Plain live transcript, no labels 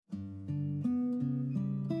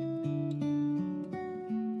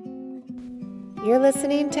You're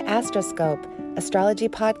listening to Astroscope, astrology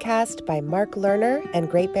podcast by Mark Lerner and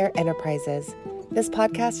Great Bear Enterprises. This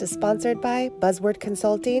podcast is sponsored by Buzzword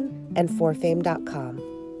Consulting and forfame.com.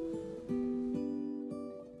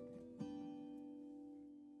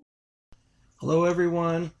 Hello,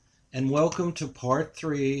 everyone, and welcome to part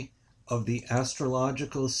 3 of the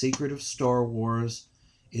Astrological Secret of Star Wars.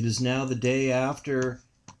 It is now the day after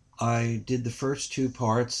I did the first 2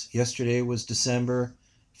 parts. Yesterday was December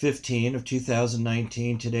 15 of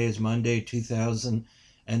 2019. Today is Monday,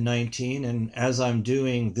 2019. And as I'm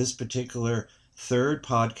doing this particular third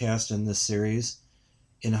podcast in this series,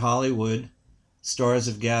 in Hollywood, stars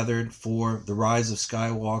have gathered for The Rise of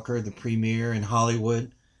Skywalker, the premiere in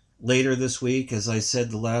Hollywood. Later this week, as I said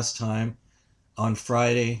the last time, on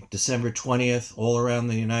Friday, December 20th, all around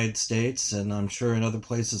the United States, and I'm sure in other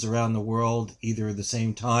places around the world, either at the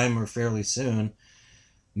same time or fairly soon,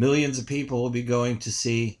 millions of people will be going to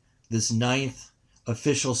see this 9th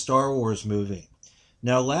official Star Wars movie.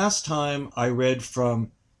 Now, last time I read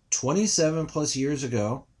from 27 plus years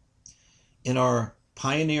ago in our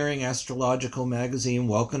pioneering astrological magazine,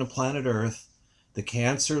 Welcome to Planet Earth, the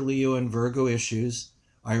Cancer, Leo, and Virgo issues.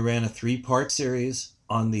 I ran a 3-part series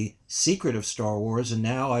on the secret of Star Wars, and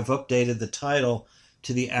now I've updated the title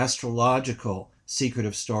to the Astrological Secret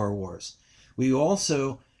of Star Wars. We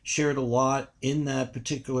also shared a lot in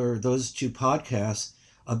those 2 podcasts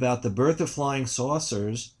about the birth of flying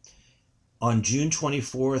saucers on June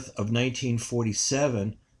 24th of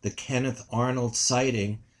 1947, the Kenneth Arnold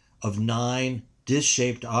sighting of 9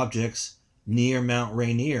 disc-shaped objects near Mount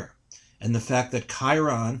Rainier, and the fact that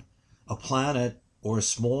Chiron, a planet or a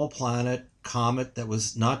small planet comet that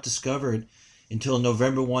was not discovered until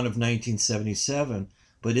November 1 of 1977,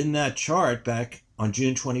 but in that chart back on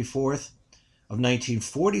June 24th of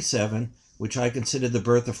 1947, which I consider the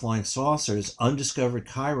birth of flying saucers, undiscovered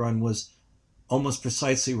Chiron was almost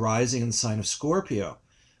precisely rising in the sign of Scorpio.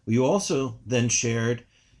 We also then shared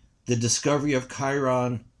the discovery of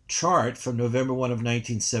Chiron chart from November 1 of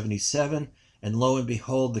 1977, and lo and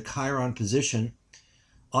behold, the Chiron position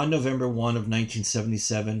on November 1 of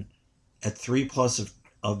 1977 at 3 plus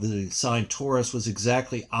of the sign Taurus was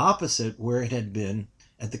exactly opposite where it had been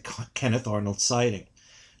at the Kenneth Arnold sighting.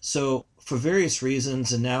 So for various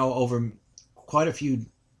reasons, and now over quite a few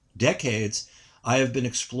decades, I have been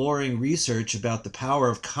exploring research about the power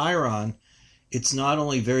of Chiron. It's not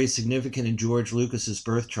only very significant in George Lucas's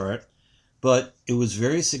birth chart, but it was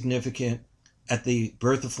very significant at the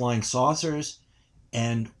birth of flying saucers.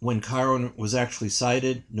 And when Chiron was actually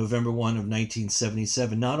sighted, November 1 of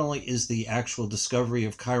 1977, not only is the actual discovery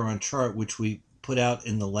of Chiron chart, which we put out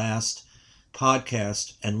in the last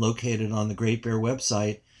podcast and located on the Great Bear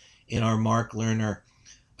website in our Mark Lerner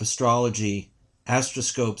astrology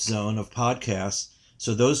astroscope zone of podcasts.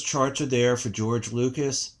 So those charts are there for George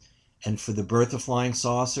Lucas and for the birth of flying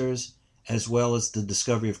saucers, as well as the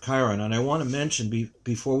discovery of Chiron. And I want to mention,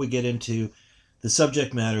 before we get into the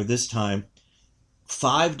subject matter this time,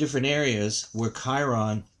 5 different areas where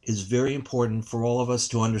Chiron is very important for all of us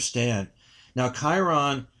to understand. Now,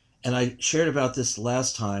 Chiron, and I shared about this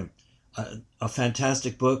last time, a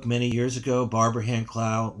fantastic book many years ago, Barbara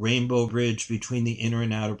Hand-Clow, Rainbow Bridge Between the Inner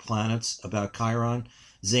and Outer Planets, about Chiron.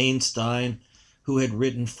 Zane Stein, who had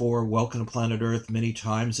written for Welcome to Planet Earth many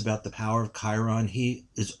times about the power of Chiron. He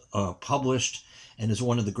is published and is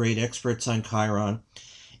one of the great experts on Chiron.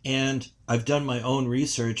 And I've done my own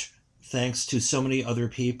research thanks to so many other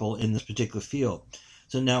people in this particular field.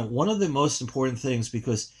 So now, one of the most important things,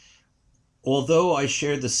 because although I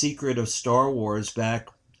shared the secret of Star Wars back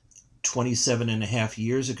 27 and a half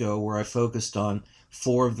years ago, where I focused on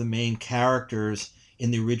 4 of the main characters in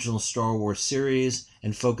the original Star Wars series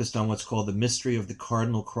and focused on what's called the mystery of the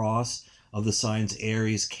cardinal cross of the signs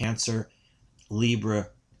Aries, Cancer, Libra,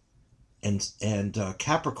 and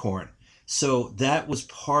Capricorn. So that was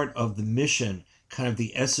part of the mission, kind of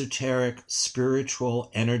the esoteric spiritual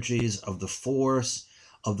energies of the force,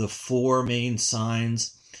 of the 4 main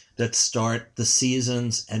signs that start the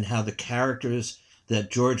seasons, and how the characters that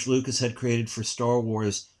George Lucas had created for Star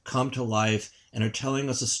Wars come to life and are telling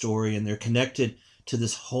us a story, and they're connected to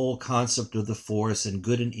this whole concept of the force and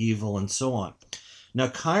good and evil and so on. Now,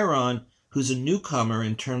 Chiron, who's a newcomer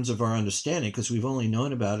in terms of our understanding, because we've only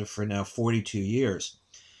known about it for now 42 years,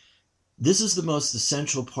 this is the most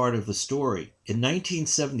essential part of the story. In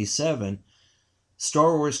 1977,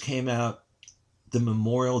 Star Wars came out the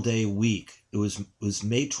Memorial Day week. It was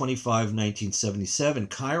May 25, 1977.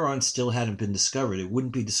 Chiron still hadn't been discovered. It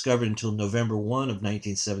wouldn't be discovered until November 1 of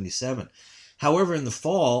 1977. However, in the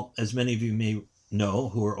fall, as many of you may know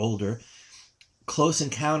who are older, Close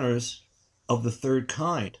Encounters of the Third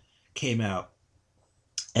Kind came out.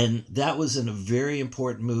 And that was in a very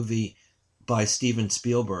important movie by Steven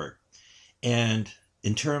Spielberg. And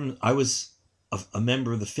I was a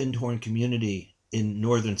member of the Findhorn community in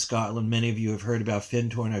northern Scotland. Many of you have heard about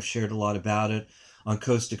Findhorn. I've shared a lot about it on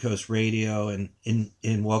Coast to Coast Radio and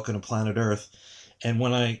in Welcome to Planet Earth. And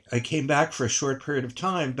when I came back for a short period of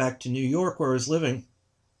time back to New York where I was living,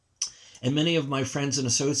 and many of my friends and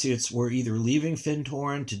associates were either leaving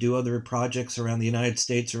Findhorn to do other projects around the United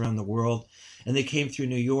States, around the world, and they came through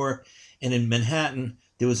New York. And in Manhattan,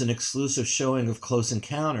 there was an exclusive showing of Close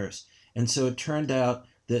Encounters. And so it turned out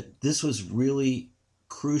that this was really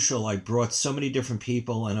crucial. I brought so many different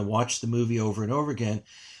people and I watched the movie over and over again.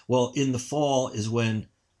 Well, in the fall is when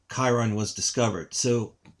Chiron was discovered.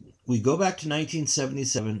 So we go back to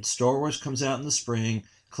 1977. Star Wars comes out in the spring.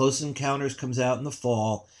 Close Encounters comes out in the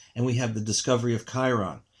fall. And we have the discovery of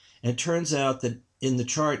Chiron. And it turns out that in the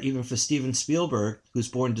chart, even for Steven Spielberg, who's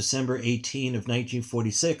born December 18 of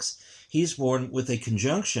 1946, he's born with a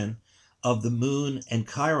conjunction of the moon and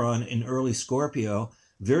Chiron in early Scorpio,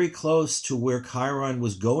 very close to where Chiron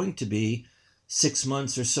was going to be 6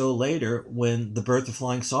 months or so later when the birth of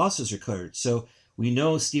flying saucers occurred. So we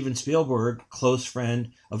know Steven Spielberg, close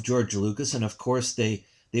friend of George Lucas, and of course they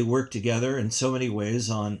worked together in so many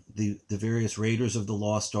ways on the various Raiders of the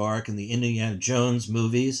Lost Ark and the Indiana Jones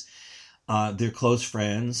movies. They're close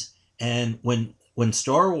friends. And when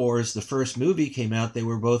Star Wars, the first movie, came out, they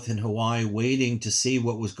were both in Hawaii waiting to see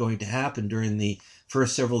what was going to happen during the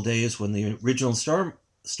first several days when the original Star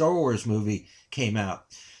Wars movie came out.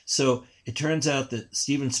 So it turns out that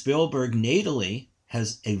Steven Spielberg natally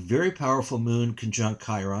has a very powerful moon conjunct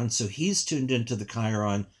Chiron. So he's tuned into the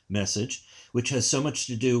Chiron message, which has so much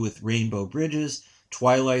to do with rainbow bridges,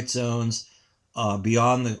 twilight zones,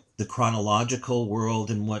 beyond the chronological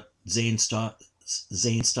world and what Zane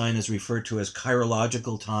Stein has referred to as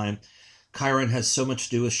chirological time. Chiron has so much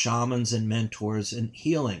to do with shamans and mentors and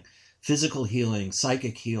healing, physical healing,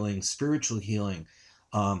 psychic healing, spiritual healing,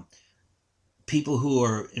 people who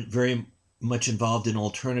are very much involved in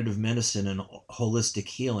alternative medicine and holistic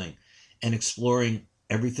healing and exploring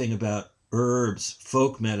everything about herbs,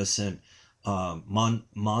 folk medicine,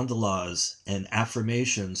 mandalas and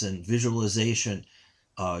affirmations and visualization,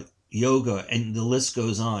 yoga, and the list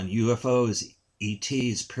goes on. UFOs,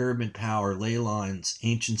 ETs, pyramid power, ley lines,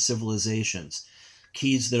 ancient civilizations,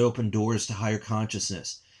 keys that open doors to higher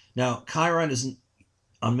consciousness. Now, Chiron is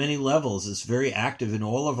on many levels is very active in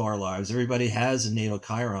all of our lives. Everybody has a natal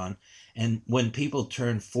Chiron. And when people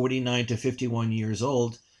turn 49 to 51 years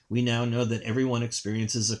old, we now know that everyone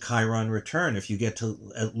experiences a Chiron return. If you get to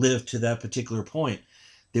live to that particular point,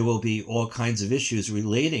 there will be all kinds of issues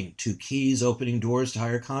relating to keys opening doors to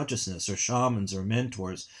higher consciousness, or shamans, or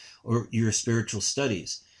mentors, or your spiritual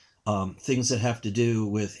studies. Things that have to do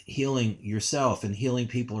with healing yourself and healing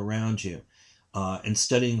people around you, and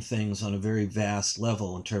studying things on a very vast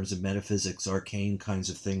level in terms of metaphysics, arcane kinds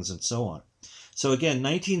of things, and so on. So again,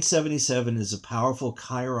 1977 is a powerful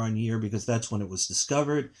Chiron year because that's when it was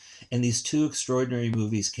discovered. And these two extraordinary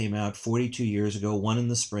movies came out 42 years ago, one in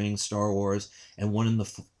the spring, Star Wars, and one in the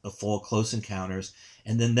fall, Close Encounters.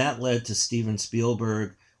 And then that led to Steven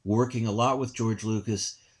Spielberg working a lot with George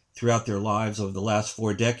Lucas throughout their lives over the last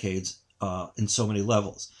 4 decades in so many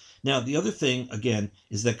levels. Now, the other thing, again,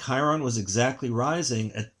 is that Chiron was exactly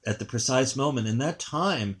rising at the precise moment. And that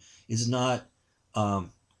time is not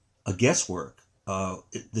a guesswork.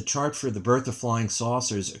 The chart for the birth of flying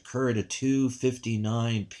saucers occurred at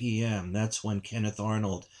 2:59 p.m. That's when Kenneth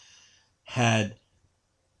Arnold had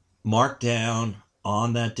marked down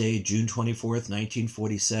on that day, June 24th,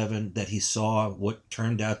 1947, that he saw what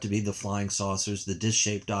turned out to be the flying saucers, the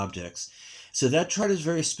disc-shaped objects. So that chart is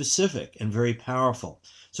very specific and very powerful.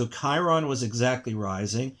 So Chiron was exactly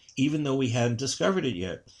rising, even though we hadn't discovered it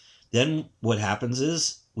yet. Then what happens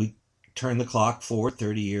is we turn the clock forward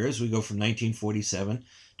 30 years. We go from 1947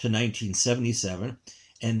 to 1977.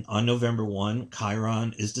 And on November 1,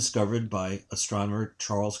 Chiron is discovered by astronomer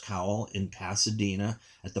Charles Cowell in Pasadena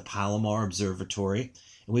at the Palomar Observatory.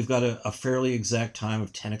 And we've got a fairly exact time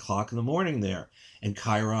of 10 o'clock in the morning there. And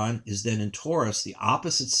Chiron is then in Taurus, the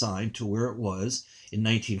opposite sign to where it was in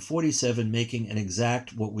 1947, making an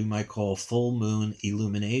exact, what we might call full moon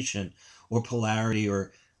illumination, or polarity,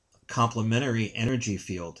 or complementary energy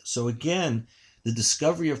field. So again, the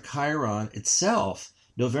discovery of Chiron itself,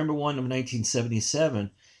 November 1 of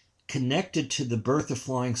 1977, connected to the birth of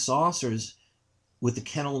flying saucers with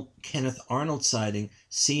the Kenneth Arnold sighting,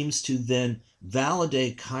 seems to then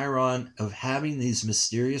validate Chiron of having these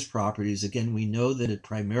mysterious properties. Again, we know that it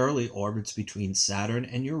primarily orbits between Saturn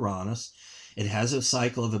and Uranus. It has a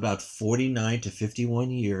cycle of about 49 to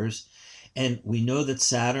 51 years. And we know that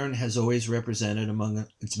Saturn has always represented, among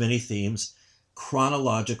its many themes,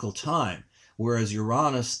 chronological time, whereas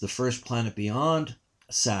Uranus, the first planet beyond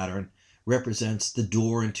Saturn, represents the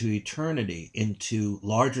door into eternity, into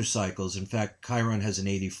larger cycles. In fact, Chiron has an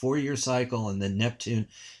 84-year cycle, and then Neptune,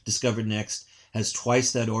 discovered next, has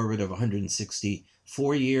twice that orbit of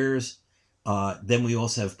 164 years. Then we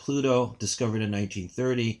also have Pluto, discovered in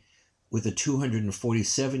 1930, with a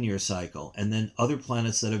 247-year cycle. And then other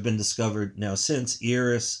planets that have been discovered now since,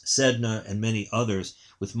 Eris, Sedna, and many others,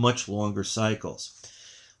 with much longer cycles.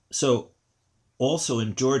 So also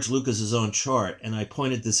in George Lucas's own chart, and I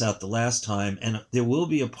pointed this out the last time, and there will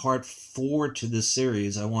be a part 4 to this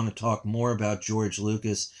series. I want to talk more about George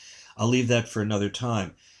Lucas. I'll leave that for another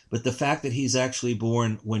time. But the fact that he's actually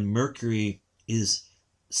born when Mercury is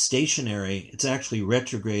stationary, it's actually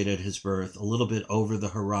retrograde at his birth, a little bit over the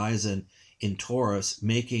horizon in Taurus,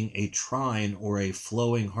 making a trine or a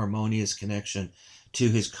flowing harmonious connection to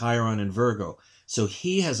his Chiron in Virgo. So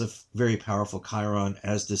he has a very powerful Chiron,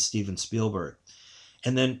 as does Steven Spielberg.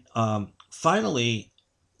 And then finally,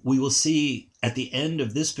 we will see at the end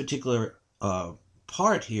of this particular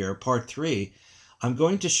part here, part 3, I'm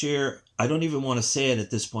going to share, I don't even want to say it at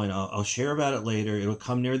this point, I'll share about it later. It'll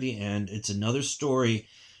come near the end. It's another story,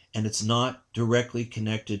 and it's not directly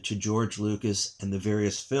connected to George Lucas and the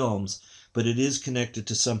various films, but it is connected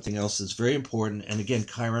to something else that's very important. And again,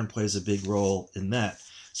 Chiron plays a big role in that.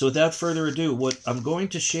 So without further ado, what I'm going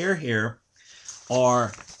to share here are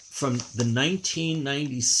from the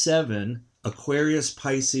 1997 Aquarius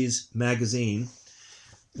Pisces magazine.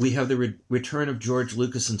 We have the return of George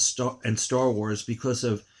Lucas and Star Wars, because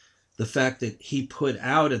of the fact that he put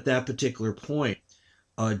out at that particular point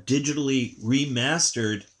digitally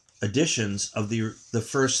remastered editions of the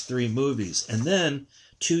first 3 movies. And then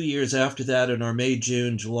 2 years after that, in our May,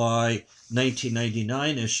 June, July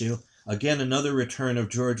 1999 issue, again another return of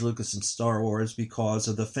George Lucas and Star Wars, because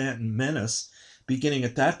of The Phantom Menace. Beginning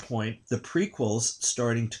at that point, the prequels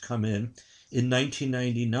starting to come in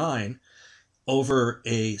 1999, over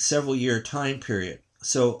a several-year time period.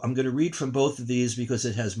 So I'm going to read from both of these because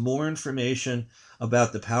it has more information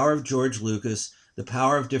about the power of George Lucas, the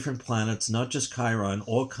power of different planets, not just Chiron,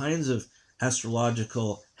 all kinds of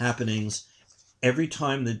astrological happenings. Every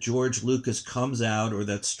time that George Lucas comes out, or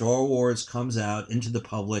that Star Wars comes out into the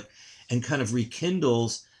public, and kind of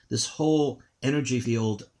rekindles this whole energy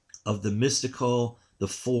field of the mystical, the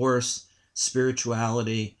Force,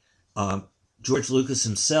 spirituality. George Lucas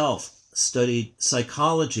himself studied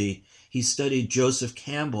psychology. He studied Joseph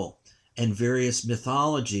Campbell and various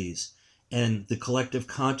mythologies and the collective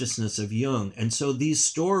consciousness of Jung. And so these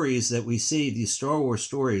stories that we see, these Star Wars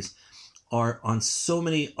stories, are on so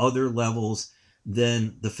many other levels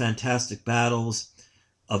than the fantastic battles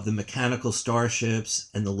of the mechanical starships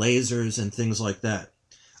and the lasers and things like that.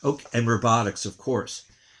 Okay, and robotics, of course.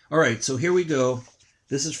 All right, so here we go.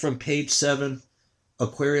 This is from page 7,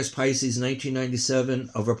 Aquarius Pisces 1997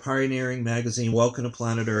 of a pioneering magazine, Welcome to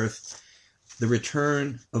Planet Earth, the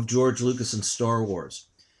return of George Lucas and Star Wars.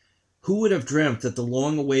 Who would have dreamt that the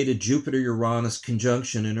long-awaited Jupiter-Uranus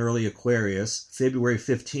conjunction in early Aquarius, February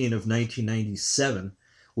 15 of 1997,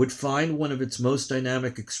 would find one of its most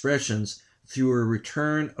dynamic expressions through a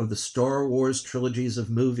return of the Star Wars trilogies of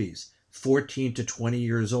movies, 14 to 20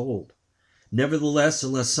 years old. Nevertheless,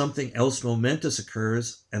 unless something else momentous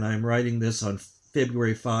occurs, and I'm writing this on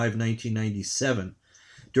February 5, 1997,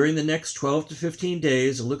 during the next 12 to 15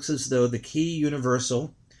 days, it looks as though the key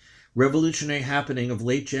universal, revolutionary happening of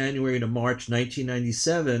late January to March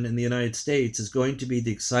 1997 in the United States is going to be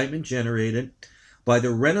the excitement generated by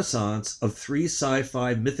the renaissance of 3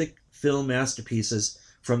 sci-fi mythic film masterpieces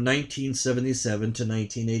from 1977 to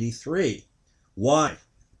 1983. Why?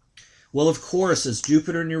 Well, of course, as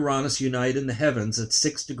Jupiter and Uranus unite in the heavens at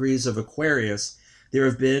 6 degrees of Aquarius, there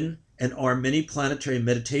have been and are many planetary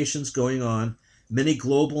meditations going on, many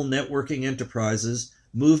global networking enterprises,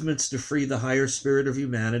 movements to free the higher spirit of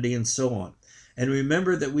humanity, and so on. And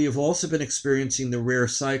remember that we have also been experiencing the rare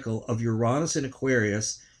cycle of Uranus in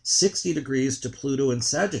Aquarius, 60 degrees to Pluto in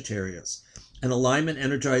Sagittarius, an alignment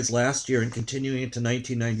energized last year and continuing into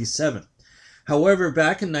 1997. However,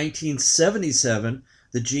 back in 1977,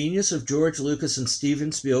 the genius of George Lucas and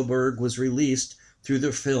Steven Spielberg was released through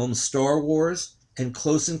the films Star Wars and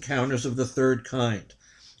Close Encounters of the Third Kind.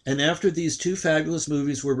 And after these 2 fabulous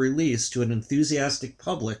movies were released to an enthusiastic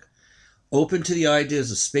public, open to the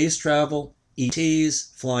ideas of space travel,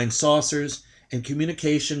 ETs, flying saucers, and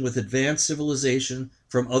communication with advanced civilization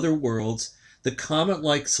from other worlds, the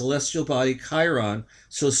comet-like celestial body Chiron,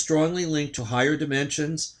 so strongly linked to higher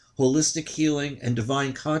dimensions, Holistic Healing and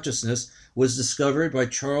Divine Consciousness was discovered by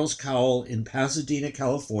Charles Cowell in Pasadena,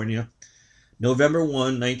 California, November 1,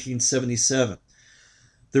 1977.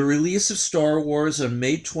 The release of Star Wars on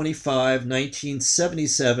May 25,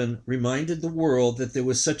 1977 reminded the world that there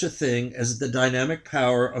was such a thing as the dynamic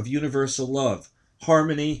power of universal love,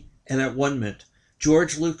 harmony, and at-one-ment.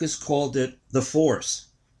 George Lucas called it the Force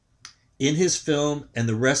in his film, and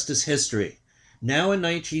the rest is history. Now in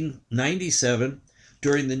 1997,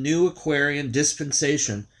 during the new Aquarian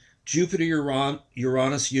dispensation,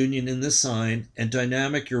 Jupiter-Uranus union in this sign, and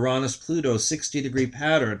dynamic Uranus-Pluto 60-degree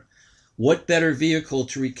pattern, what better vehicle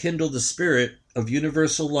to rekindle the spirit of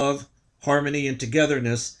universal love, harmony, and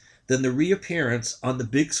togetherness than the reappearance on the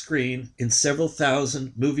big screen in several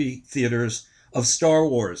thousand movie theaters of Star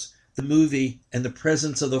Wars, the movie, and the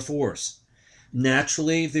presence of the Force?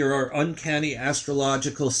 Naturally, there are uncanny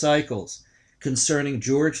astrological cycles concerning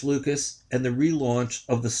George Lucas and the relaunch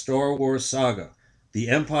of the Star Wars saga. The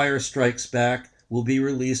Empire Strikes Back will be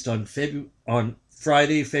released on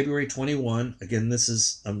Friday, February 21, again,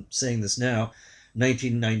 I'm saying this now,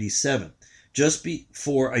 1997, just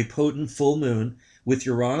before a potent full moon, with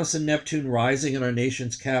Uranus and Neptune rising in our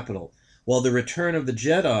nation's capital, while the Return of the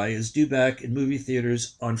Jedi is due back in movie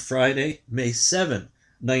theaters on Friday, May 7,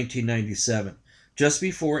 1997, just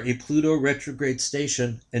before a Pluto retrograde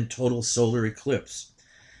station and total solar eclipse.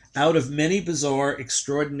 Out of many bizarre,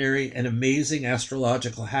 extraordinary, and amazing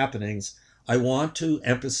astrological happenings, I want to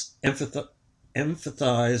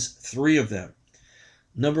emphasize three of them.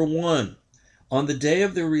 Number one, on the day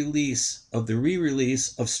of the re-release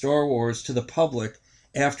of Star Wars to the public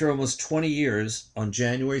after almost 20 years, on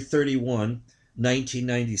January 31,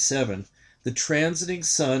 1997, the transiting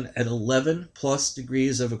sun at 11 plus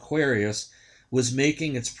degrees of Aquarius was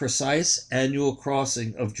making its precise annual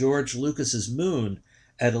crossing of George Lucas's moon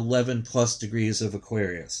at 11 plus degrees of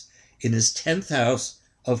Aquarius in his 10th house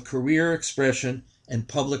of career expression and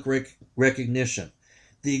public recognition.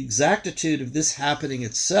 The exactitude of this happening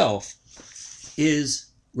itself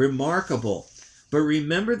is remarkable, but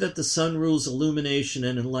remember that the sun rules illumination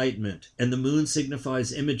and enlightenment, and the moon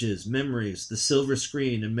signifies images, memories, the silver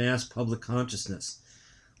screen, and mass public consciousness.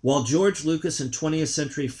 While George Lucas and 20th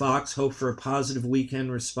Century Fox hoped for a positive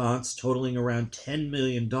weekend response totaling around $10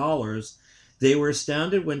 million, they were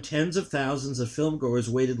astounded when tens of thousands of filmgoers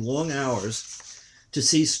waited long hours to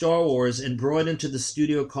see Star Wars and brought into the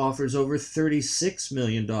studio coffers over $36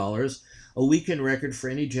 million, a weekend record for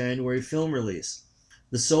any January film release.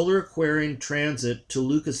 The solar Aquarian transit to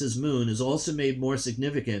Lucas's moon is also made more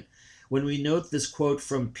significant when we note this quote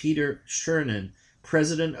from Peter Chernin,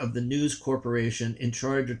 president of the News Corporation in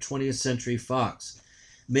charge of 20th Century Fox.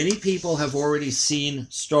 Many people have already seen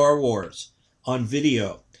Star Wars on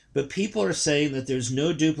video, but people are saying that there's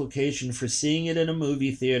no duplication for seeing it in a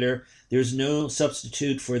movie theater. There's no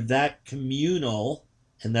substitute for that communal,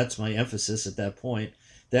 and that's my emphasis at that point,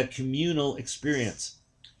 that communal experience.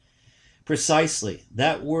 Precisely.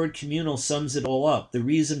 That word communal sums it all up. The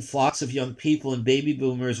reason flocks of young people and baby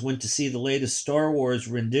boomers went to see the latest Star Wars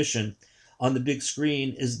rendition on the big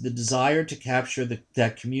screen is the desire to capture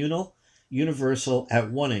that communal, universal,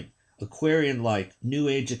 at-one-ing, Aquarian-like, New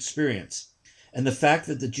Age experience. And the fact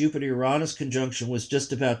that the Jupiter-Uranus conjunction was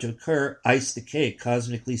just about to occur iced the cake,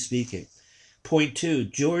 cosmically speaking. Point 2,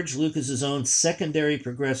 George Lucas's own secondary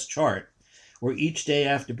progress chart, where each day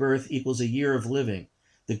after birth equals a year of living.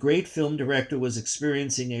 The great film director was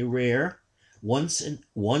experiencing a rare, once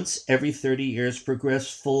every 30 years progress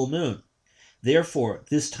full moon. Therefore,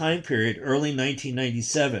 this time period, early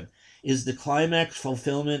 1997, is the climax,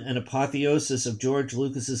 fulfillment, and apotheosis of George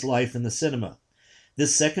Lucas's life in the cinema.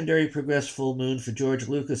 This secondary progress full moon for George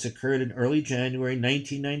Lucas occurred in early January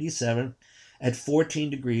 1997 at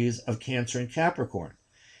 14 degrees of Cancer and Capricorn.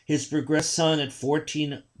 His progress sun at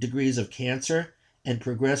 14 degrees of Cancer and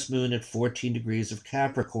progress moon at 14 degrees of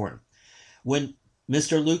Capricorn. When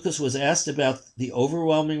Mr. Lucas was asked about the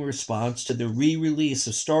overwhelming response to the re-release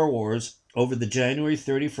of Star Wars over the January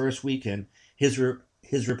 31st weekend, his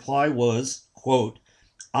reply was, quote,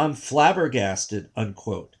 "I'm flabbergasted,"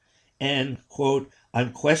 unquote, and, quote,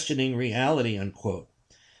 "I'm questioning reality," unquote.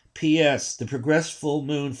 P.S. The progressed full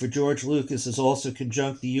moon for George Lucas is also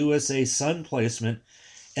conjunct the USA sun placement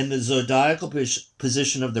and the zodiacal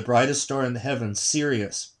position of the brightest star in the heavens,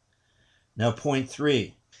 Sirius. Now, point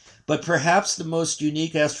 3. But perhaps the most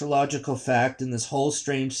unique astrological fact in this whole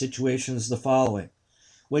strange situation is the following.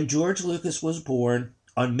 When George Lucas was born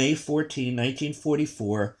on May 14,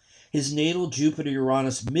 1944, his natal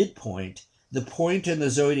Jupiter-Uranus midpoint, the point in the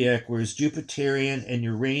zodiac where his Jupiterian and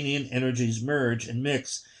Uranian energies merge and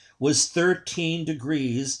mix, was 13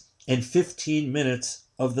 degrees and 15 minutes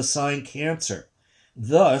of the sign Cancer.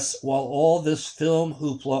 Thus, while all this film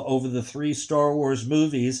hoopla over the 3 Star Wars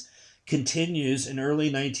movies continues in early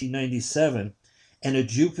 1997, and a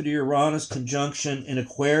Jupiter-Uranus conjunction in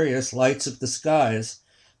Aquarius lights up the skies,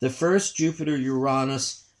 the first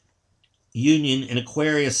Jupiter-Uranus union in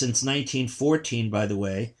Aquarius since 1914, by the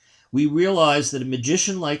way, we realize that a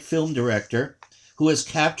magician-like film director who has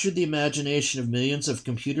captured the imagination of millions of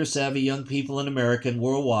computer-savvy young people in America and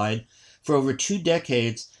worldwide for over 2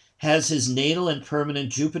 decades has his natal and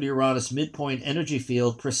permanent Jupiter-Uranus midpoint energy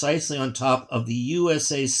field precisely on top of the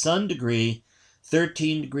USA Sun degree,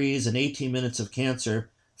 13 degrees and 18 minutes of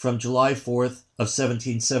Cancer from July 4th of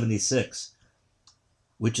 1776,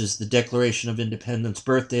 which is the Declaration of Independence,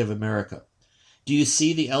 birthday of America. Do you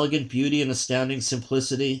see the elegant beauty and astounding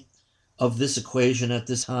simplicity of this equation at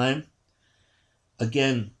this time?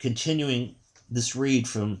 Again, continuing this read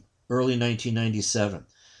from early 1997.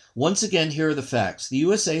 Once again, here are the facts. The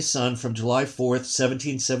USA Sun from July 4th,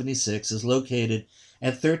 1776 is located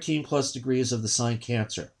at 13 plus degrees of the sign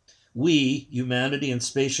Cancer. We, humanity and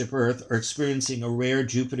spaceship Earth, are experiencing a rare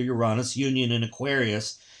Jupiter-Uranus union in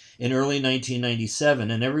Aquarius in early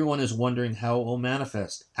 1997, and everyone is wondering how it will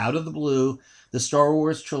manifest. Out of the blue, the Star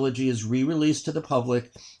Wars trilogy is re-released to the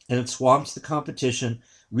public, and it swamps the competition,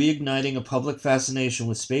 reigniting a public fascination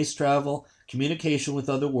with space travel, communication with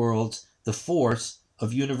other worlds, the Force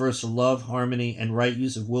of universal love, harmony, and right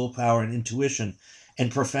use of willpower and intuition,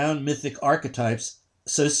 and profound mythic archetypes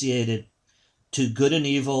associated to good and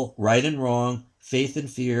evil, right and wrong, faith and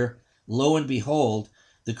fear. Lo and behold,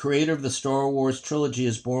 the creator of the Star Wars trilogy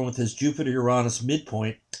is born with his Jupiter-Uranus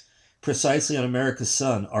midpoint precisely on America's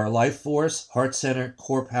sun, our life force, heart center,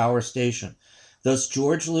 core power station. Thus,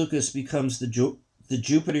 George Lucas becomes the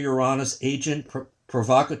Jupiter-Uranus agent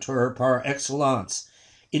provocateur par excellence,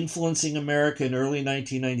 influencing America in early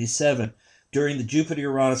 1997 during the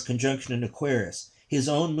Jupiter-Uranus conjunction in Aquarius, his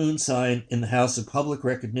own moon sign in the house of public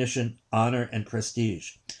recognition, honor, and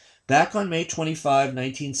prestige. Back on May 25,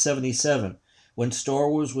 1977, when Star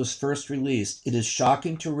Wars was first released, it is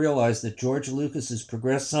shocking to realize that George Lucas's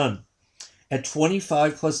progressed sun at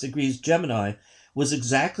 25 plus degrees Gemini was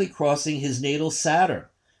exactly crossing his natal Saturn,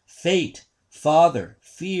 fate, father,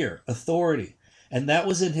 fear, authority, and that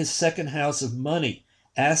was in his second house of money,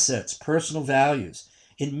 assets, personal values.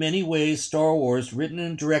 In many ways, Star Wars, written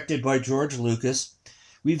and directed by George Lucas,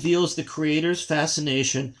 reveals the creator's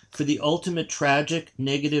fascination for the ultimate tragic,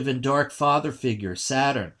 negative, and dark father figure,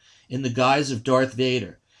 Saturn, in the guise of Darth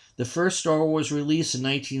Vader. The first Star Wars release in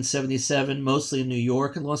 1977, mostly in New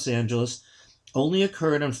York and Los Angeles, only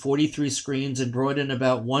occurred on 43 screens and brought in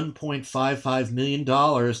about $1.55 million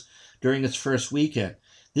during its first weekend.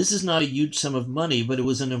 This is not a huge sum of money, but it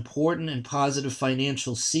was an important and positive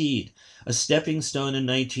financial seed, a stepping stone in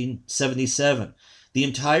 1977. The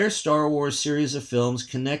entire Star Wars series of films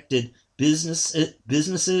connected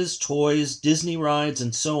businesses, toys, Disney rides,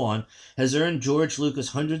 and so on, has earned George Lucas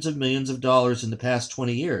hundreds of millions of dollars in the past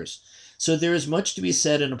 20 years. So there is much to be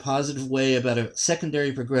said in a positive way about a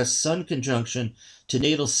secondary progressed Sun conjunction to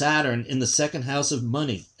natal Saturn in the second house of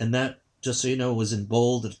money, and that, just so you know, was in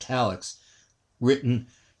bold italics, written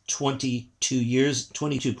 22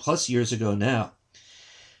 plus years ago now.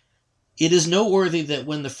 It is noteworthy that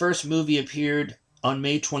when the first movie appeared on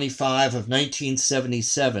May 25 of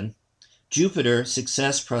 1977, Jupiter,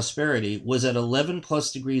 success, prosperity, was at 11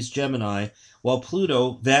 plus degrees Gemini, while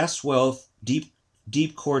Pluto, vast wealth,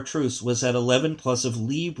 deep core truths, was at 11 plus of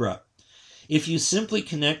Libra. If you simply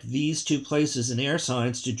connect these two places in air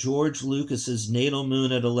signs to George Lucas's natal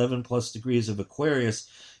moon at 11 plus degrees of Aquarius,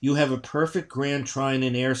 you have a perfect grand trine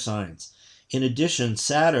in air signs. In addition,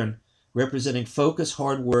 Saturn, representing focus,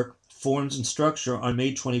 hard work, forms, and structure on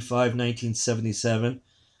May 25, 1977,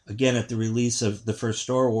 again at the release of the first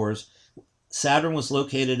Star Wars, Saturn was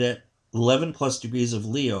located at 11 plus degrees of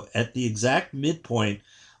Leo, at the exact midpoint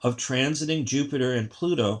of transiting Jupiter and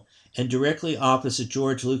Pluto, and directly opposite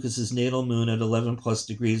George Lucas's natal moon at 11 plus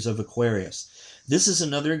degrees of Aquarius. This is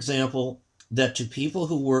another example that to people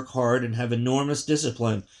who work hard and have enormous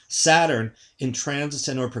discipline, Saturn in transits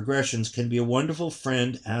and or progressions can be a wonderful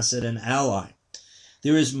friend, asset, and ally.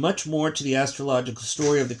 There is much more to the astrological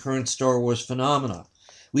story of the current Star Wars phenomenon.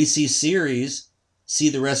 We see series, see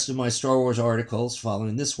the rest of my Star Wars articles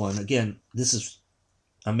following this one. Again,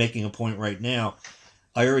 I'm making a point right now.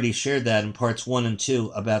 I already shared that in parts 1 and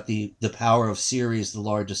 2 about the power of Ceres, the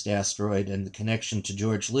largest asteroid, and the connection to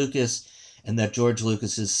George Lucas, and that George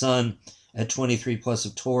Lucas's sun at 23 plus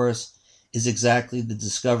of Taurus is exactly the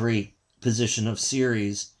discovery position of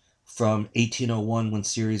Ceres from 1801 when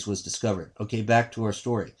Ceres was discovered. Okay, back to our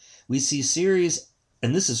story. We see Ceres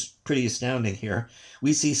and this is pretty astounding here,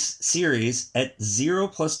 we see series at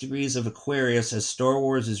 0+ degrees of Aquarius as Star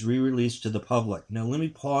Wars is re-released to the public. Now let me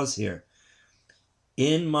pause here.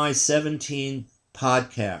 In my 17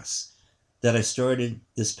 podcasts that I started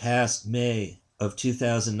this past May of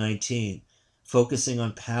 2019, focusing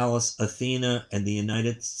on Pallas, Athena, and the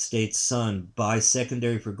United States Sun by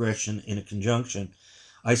secondary progression in a conjunction,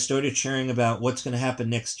 I started sharing about what's going to happen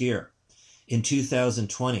next year. In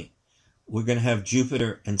 2020, we're going to have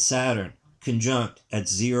Jupiter and Saturn conjunct at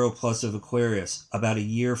 0+ of Aquarius about a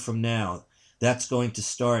year from now. That's going to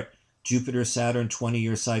start Jupiter-Saturn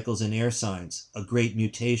 20-year cycles in air signs, a great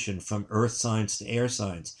mutation from earth signs to air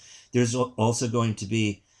signs. There's also going to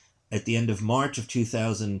be, at the end of March of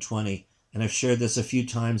 2020, and I've shared this a few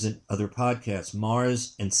times in other podcasts,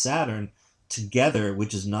 Mars and Saturn together,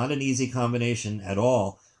 which is not an easy combination at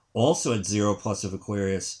all, also at 0+ of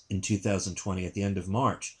Aquarius in 2020 at the end of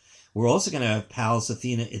March. We're also going to have Pallas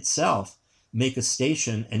Athena itself make a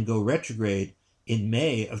station and go retrograde in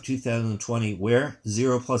May of 2020, where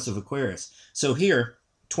 0+ of Aquarius. So here,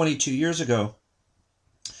 22 years ago,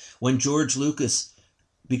 when George Lucas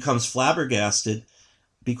becomes flabbergasted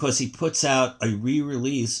because he puts out a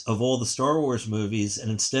re-release of all the Star Wars movies,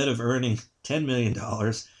 and instead of earning $10 million,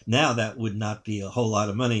 now that would not be a whole lot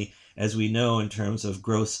of money, as we know in terms of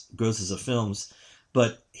grosses of films,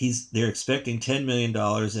 but they're expecting $10 million,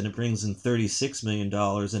 and it brings in $36 million,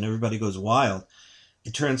 and everybody goes wild.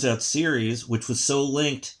 It turns out series, which was so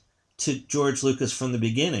linked to George Lucas from the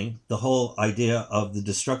beginning, the whole idea of the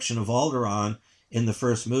destruction of Alderaan in the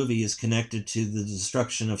first movie is connected to the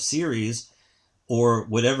destruction of Ceres, or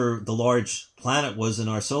whatever the large planet was in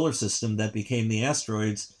our solar system that became the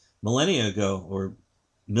asteroids millennia ago, or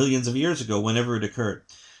millions of years ago, whenever it occurred.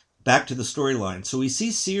 Back to the storyline. So we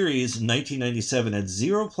see Ceres in 1997 at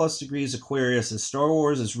 0+ degrees Aquarius as Star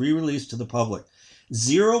Wars is re-released to the public.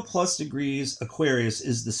 0+ degrees Aquarius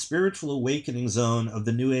is the spiritual awakening zone of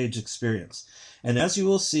the New Age experience. And as you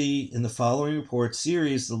will see in the following report,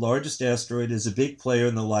 Ceres, the largest asteroid, is a big player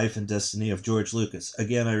in the life and destiny of George Lucas.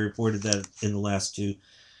 Again, I reported that in the last two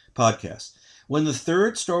podcasts. When the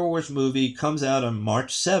third Star Wars movie comes out on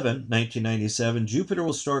March 7, 1997, Jupiter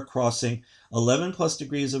will start crossing 11+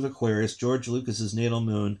 degrees of Aquarius, George Lucas's natal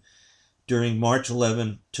moon, during March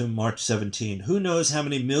 11 to March 17. Who knows how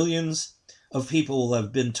many millions of people will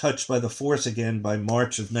have been touched by the Force again by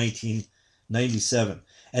March of 1997.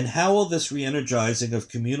 And how will this re-energizing of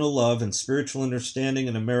communal love and spiritual understanding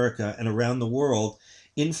in America and around the world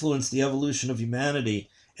influence the evolution of humanity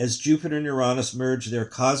as Jupiter and Uranus merge their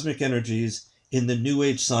cosmic energies in the New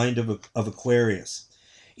Age sign of Aquarius?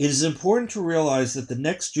 It is important to realize that the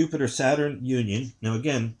next Jupiter-Saturn union, now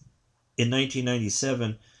again, in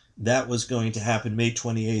 1997, that was going to happen May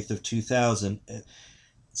 28th of 2000.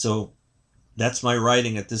 So that's my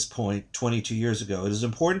writing at this point, 22 years ago. It is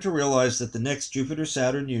important to realize that the next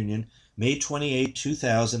Jupiter-Saturn union, May 28,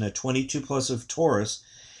 2000, at 22+ of Taurus,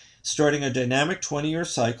 starting a dynamic 20-year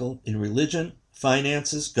cycle in religion,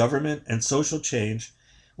 finances, government, and social change,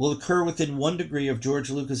 will occur within 1 degree of George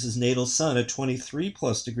Lucas's natal sun at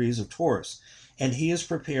 23+ degrees of Taurus, and he is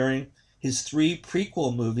preparing his 3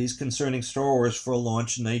 prequel movies concerning Star Wars for a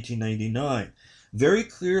launch in 1999. Very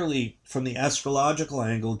clearly, from the astrological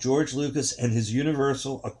angle, George Lucas and his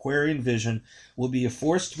universal Aquarian vision will be a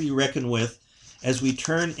force to be reckoned with as we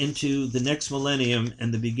turn into the next millennium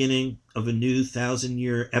and the beginning of a new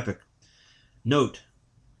 1,000-year epoch. Note,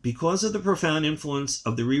 because of the profound influence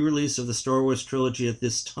of the re-release of the Star Wars trilogy at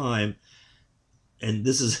this time, and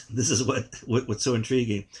this is what's so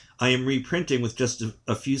intriguing, I am reprinting with just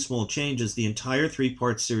a few small changes the entire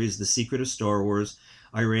 3-part series, The Secret of Star Wars,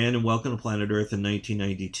 I ran and Welcome to Planet Earth in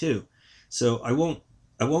 1992. So I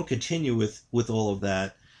won't continue with all of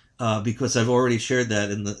that because I've already shared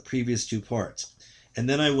that in the previous 2 parts. And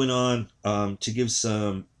then I went on to give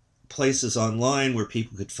some places online where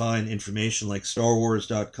people could find information like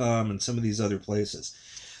StarWars.com and some of these other places.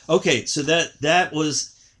 Okay, so that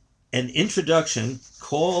was an introduction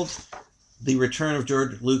called The Return of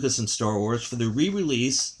George Lucas and Star Wars for the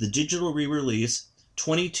re-release, the digital re-release,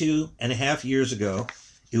 22 and a half years ago.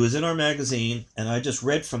 It was in our magazine, and I just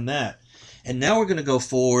read from that. And now we're going to go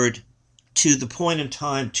forward to the point in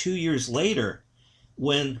time 2 years later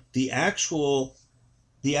when the actual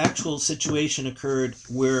situation occurred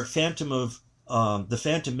where the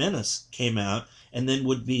Phantom Menace came out and then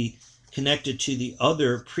would be connected to the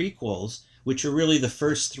other prequels, which are really the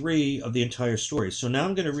first 3 of the entire story. So now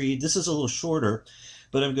I'm going to read, this is a little shorter,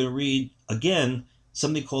 but I'm going to read again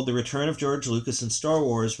something called The Return of George Lucas and Star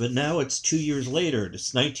Wars, but now it's 2 years later.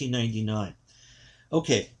 It's 1999.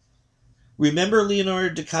 Okay. Remember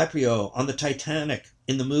Leonardo DiCaprio on the Titanic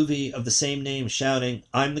in the movie of the same name shouting,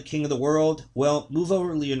 "I'm the king of the world"? Well, move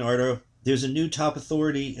over, Leonardo. There's a new top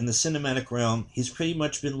authority in the cinematic realm. He's pretty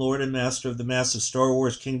much been lord and master of the massive Star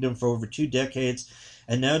Wars kingdom for over 2 decades,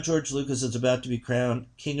 and now George Lucas is about to be crowned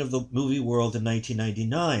king of the movie world in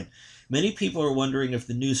 1999. Many people are wondering if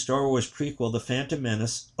the new Star Wars prequel, The Phantom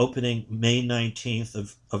Menace, opening May 19th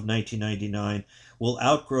of 1999, will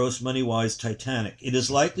outgross money-wise Titanic. It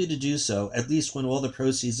is likely to do so, at least when all the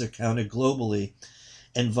proceeds are counted globally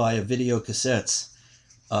and via video cassettes.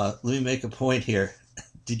 Let me make a point here.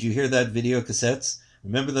 Did you hear that, video cassettes?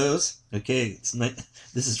 Remember those? Okay,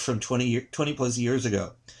 this is from 20 plus years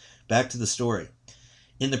ago. Back to the story.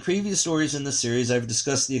 In the previous stories in the series, I've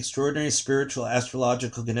discussed the extraordinary spiritual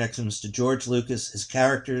astrological connections to George Lucas, his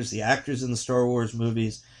characters, the actors in the Star Wars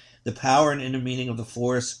movies, the power and inner meaning of the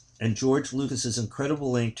Force, and George Lucas's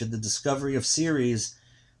incredible link to the discovery of Ceres,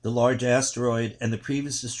 the large asteroid, and the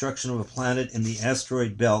previous destruction of a planet in the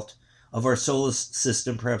asteroid belt of our solar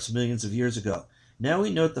system perhaps millions of years ago. Now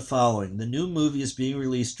we note the following. The new movie is being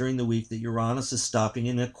released during the week that Uranus is stopping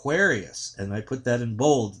in Aquarius, and I put that in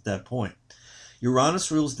bold at that point. Uranus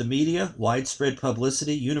rules the media, widespread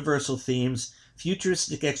publicity, universal themes,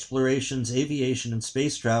 futuristic explorations, aviation and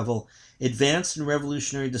space travel, advanced and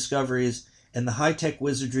revolutionary discoveries, and the high-tech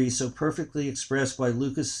wizardry so perfectly expressed by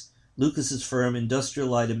Lucas's firm Industrial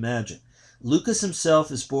Light and Magic. Lucas himself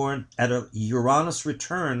is born at a Uranus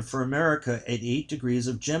return for America at 8 degrees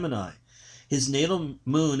of Gemini. His natal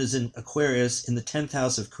moon is in Aquarius in the 10th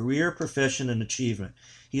house of career, profession, and achievement.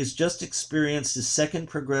 He has just experienced his second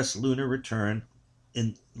progressed lunar return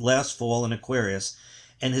in last fall in Aquarius,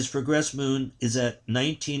 and his progressed moon is at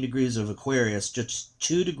 19 degrees of Aquarius, just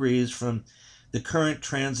 2 degrees from the current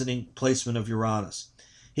transiting placement of Uranus.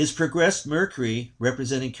 His progressed Mercury,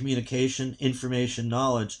 representing communication, information,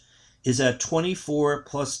 knowledge, is at 24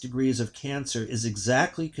 plus degrees of Cancer, is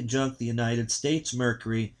exactly conjunct the United States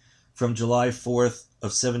Mercury from July 4th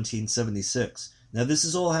of 1776. Now this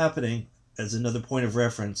is all happening, as another point of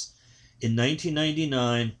reference, in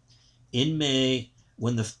 1999, in May,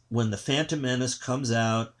 when the Phantom Menace comes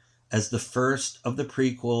out as the first of the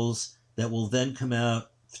prequels that will then come out,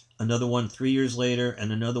 another one 3 years later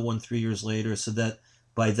and another one 3 years later, so that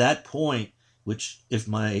by that point, which if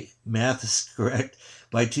my math is correct,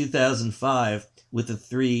 by 2005, with the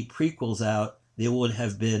 3 prequels out, there would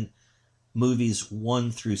have been movies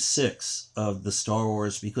 1 through 6 of the Star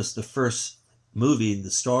Wars, because the first movie, the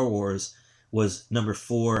Star Wars, was number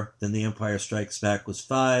 4, then The Empire Strikes Back was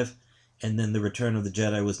 5, and then The Return of the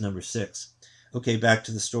Jedi was number 6. Okay, back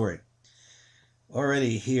to the story.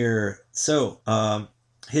 Already here. So,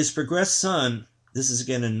 his progressed son, this is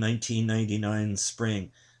again in 1999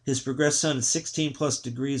 spring, his progressed sun at 16 plus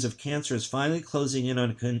degrees of Cancer is finally closing in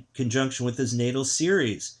on conjunction with his natal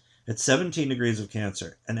Ceres at 17 degrees of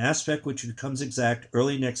Cancer, an aspect which becomes exact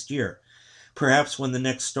early next year, perhaps when the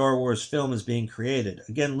next Star Wars film is being created.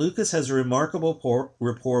 Again, Lucas has a remarkable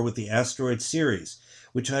rapport with the asteroid Ceres,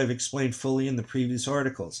 which I have explained fully in the previous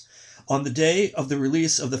articles. On the day of the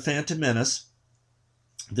release of The Phantom Menace,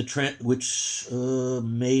 which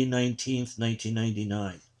May 19th,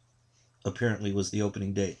 1999, apparently was the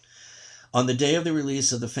opening date. On the day of the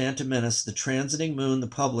release of The Phantom Menace, the transiting moon, the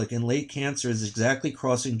public, in late Cancer is exactly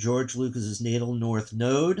crossing George Lucas's natal north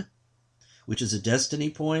node, which is a destiny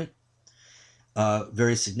point,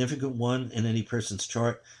 very significant one in any person's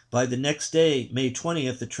chart. By the next day, May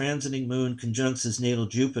 20th, the transiting moon conjuncts his natal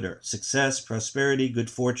Jupiter, success, prosperity, good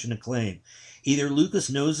fortune, acclaim. Either Lucas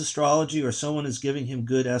knows astrology or someone is giving him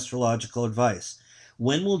good astrological advice.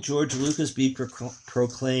 When will George Lucas be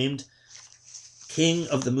proclaimed king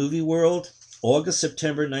of the movie world? August,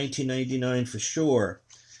 September 1999 for sure.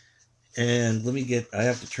 And I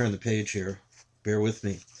have to turn the page here. Bear with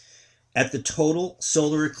me. At the total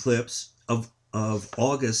solar eclipse of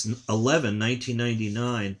August 11,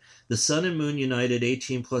 1999, the sun and moon united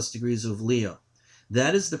 18 plus degrees of Leo.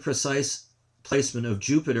 That is the precise placement of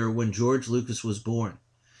Jupiter when George Lucas was born.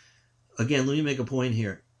 Again, let me make a point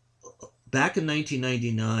here. Back in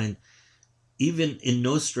 1999, even in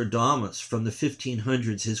Nostradamus from the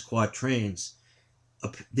 1500s, his quatrains,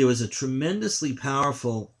 there was a tremendously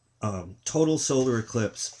powerful total solar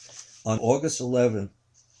eclipse on August 11th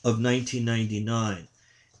of 1999.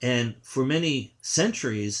 And for many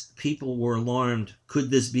centuries, people were alarmed,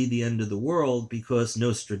 could this be the end of the world? Because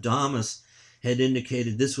Nostradamus had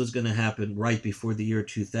indicated this was going to happen right before the year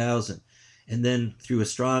 2000. And then through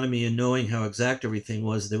astronomy and knowing how exact everything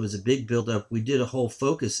was, there was a big buildup. We did a whole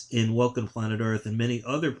focus in Welcome to Planet Earth and many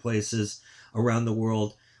other places around the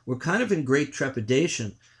world. We're kind of in great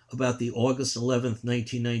trepidation about the August 11th,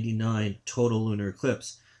 1999 total lunar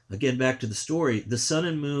eclipse. Again, back to the story. The sun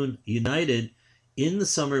and moon united in the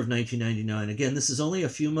summer of 1999. Again, this is only a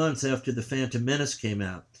few months after The Phantom Menace came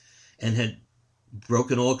out and had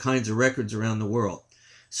broken all kinds of records around the world.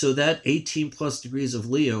 So that 18 plus degrees of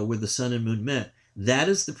Leo, where the sun and moon met, that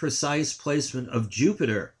is the precise placement of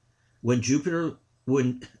Jupiter when George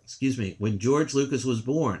Lucas was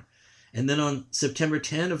born. And then on September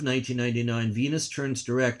 10 of 1999, Venus turns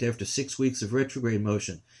direct after 6 weeks of retrograde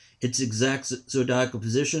motion. Its exact zodiacal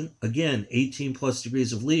position, again, 18 plus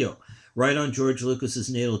degrees of Leo, right on George Lucas's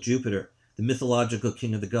natal Jupiter, the mythological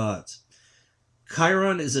king of the gods.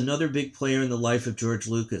 Chiron is another big player in the life of George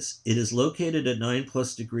Lucas. It is located at 9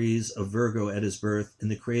 plus degrees of Virgo at his birth in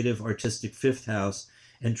the creative artistic 5th house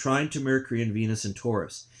and trine to Mercury and Venus in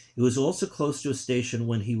Taurus. It was also close to a station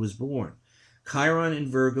when he was born. Chiron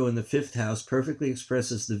in Virgo in the 5th house perfectly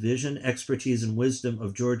expresses the vision, expertise, and wisdom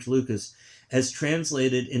of George Lucas as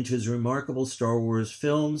translated into his remarkable Star Wars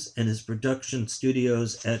films and his production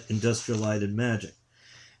studios at Industrial Light and Magic.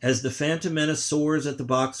 As The Phantom Menace soars at the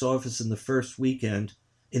box office in its first weekend,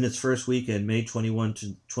 May 21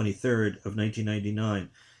 to 23rd of 1999,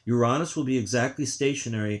 Uranus will be exactly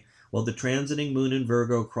stationary while the transiting moon in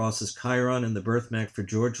Virgo crosses Chiron in the birth map for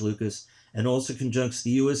George Lucas and also conjuncts the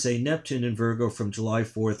USA Neptune in Virgo from July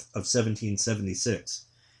 4th of 1776.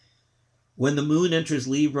 When the moon enters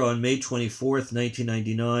Libra on May 24th,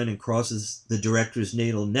 1999 and crosses the director's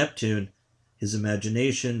natal Neptune, his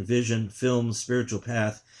imagination, vision, film, spiritual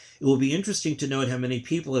path, it will be interesting to note how many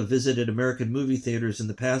people have visited American movie theaters in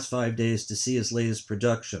the past 5 days to see his latest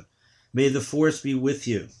production. May the Force be with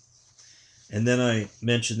you. And then I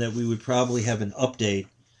mentioned that we would probably have an update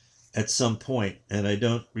at some point, and I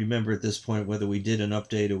don't remember at this point whether we did an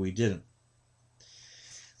update or we didn't.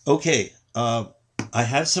 Okay, I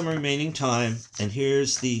have some remaining time, and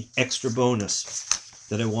here's the extra bonus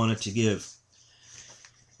that I wanted to give.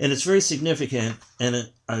 And it's very significant, and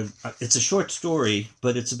it's a short story,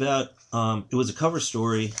 but it's about, it was a cover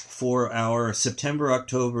story for our September,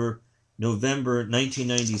 October, November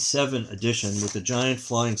 1997 edition with a giant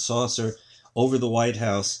flying saucer over the White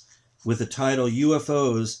House with the title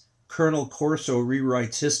UFOs, Colonel Corso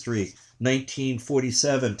Rewrites History,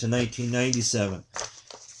 1947 to 1997.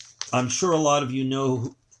 I'm sure a lot of you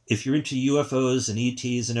know, if you're into UFOs and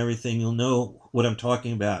ETs and everything, you'll know what I'm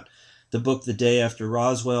talking about. The book The Day After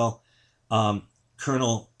Roswell, the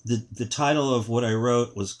title of what I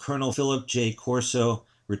wrote was Colonel Philip J. Corso,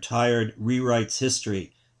 Retired, Rewrites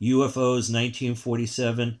History, UFOs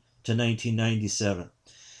 1947 to 1997.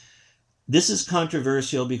 This is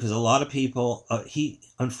controversial because a lot of people,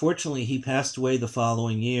 unfortunately, he passed away the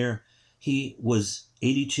following year. He was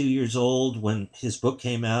 82 years old when his book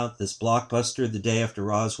came out, this blockbuster, The Day After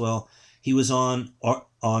Roswell. He was on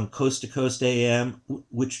Coast to Coast AM,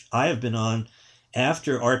 which I have been on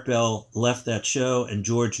after Art Bell left that show and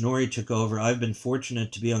George Norrie took over. I've been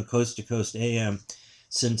fortunate to be on Coast to Coast AM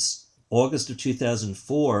since August of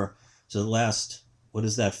 2004. So the last,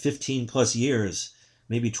 15 plus years,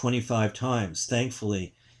 maybe 25 times,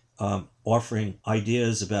 thankfully, offering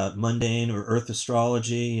ideas about mundane or earth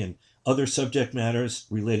astrology and other subject matters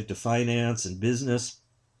related to finance and business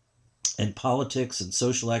and politics and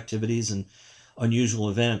social activities and unusual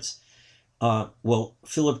events.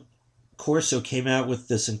 Philip Corso came out with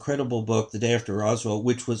this incredible book, The Day After Roswell,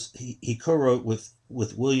 which was he co-wrote with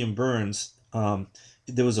William Burns.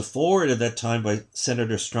 There was a foreword at that time by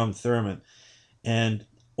Senator Strom Thurmond. And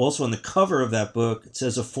also on the cover of that book, it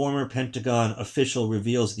says a former Pentagon official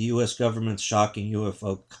reveals the U.S. government's shocking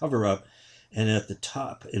UFO cover-up. And at the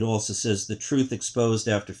top, it also says the truth exposed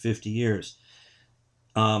after 50 years.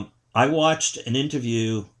 I watched an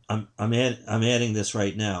interview. I'm adding this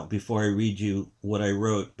right now before I read you what I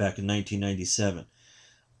wrote back in 1997.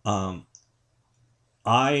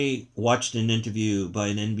 I watched an interview by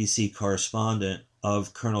an NBC correspondent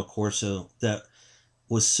of Colonel Corso that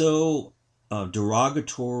was so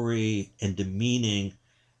derogatory and demeaning.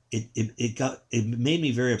 It made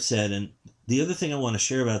me very upset. And the other thing I want to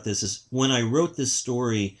share about this is when I wrote this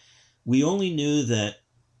story, we only knew that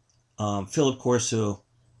Philip Corso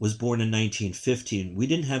was born in 1915. We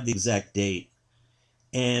didn't have the exact date.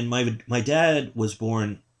 And my dad was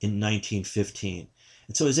born in 1915.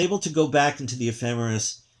 And so I was able to go back into the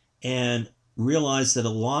ephemeris and realize that a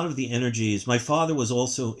lot of the energies, my father was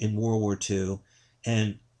also in World War II,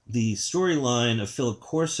 and the storyline of Philip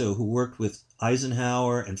Corso, who worked with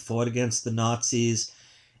Eisenhower and fought against the Nazis,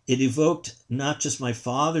 it evoked not just my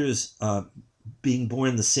father's being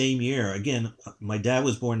born the same year. Again, my dad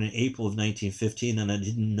was born in April of 1915, and I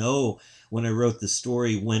didn't know when I wrote the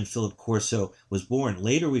story when Philip Corso was born.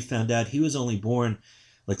 Later, we found out he was only born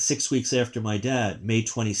like 6 weeks after my dad, May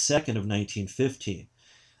 22nd of 1915.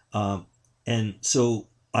 And so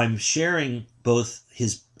I'm sharing both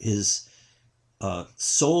his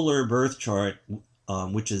solar birth chart,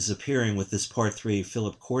 which is appearing with this part 3,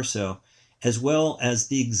 Philip Corso, as well as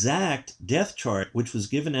the exact death chart, which was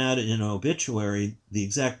given out in an obituary, the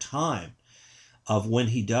exact time of when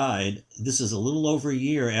he died. This is a little over a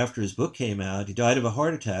year after his book came out. He died of a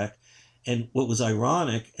heart attack. And what was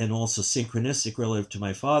ironic and also synchronistic relative to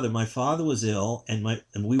my father was ill, and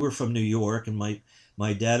we were from New York, and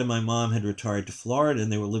my dad and my mom had retired to Florida,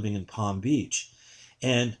 and they were living in Palm Beach.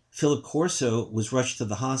 And Philip Corso was rushed to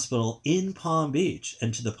the hospital in Palm Beach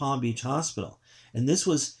and to the Palm Beach Hospital. And this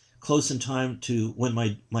was close in time to when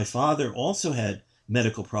my father also had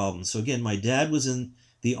medical problems. So again, my dad was in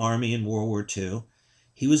the Army in World War II.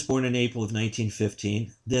 He was born in April of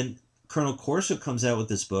 1915. Then Colonel Corso comes out with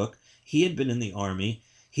this book. He had been in the Army.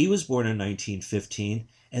 He was born in 1915.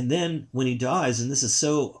 And then when he dies, and this is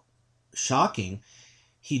so shocking,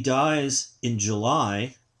 he dies in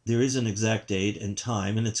July. There is an exact date and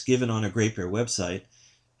time, and it's given on a Great Bear website.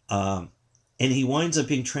 And he winds up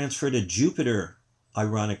being transferred to Jupiter,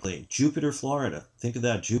 ironically. Jupiter, Florida. Think of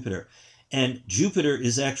that, Jupiter. And Jupiter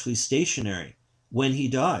is actually stationary when he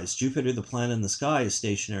dies. Jupiter, the planet in the sky, is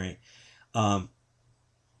stationary.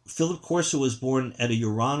 Philip Corso was born at a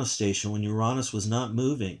Uranus station when Uranus was not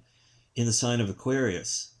moving in the sign of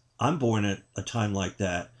Aquarius. I'm born at a time like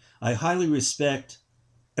that. I highly respect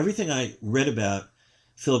everything I read about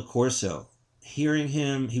Philip Corso. Hearing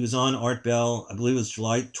him, he was on Art Bell, I believe it was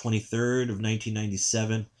July 23rd of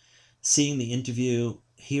 1997. Seeing the interview,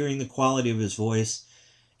 hearing the quality of his voice.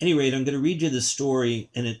 At any rate, I'm going to read you this story,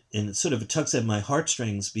 and it sort of tugs at my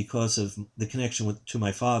heartstrings because of the connection to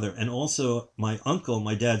my father, and also my uncle,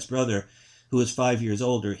 my dad's brother, who was 5 years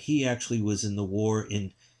older. He actually was in the war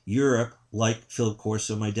in Europe, like Philip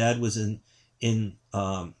Corso. My dad was in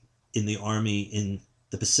the Army in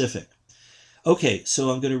the Pacific. Okay, so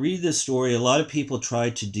I'm going to read this story. A lot of people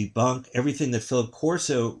tried to debunk everything that Philip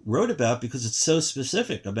Corso wrote about because it's so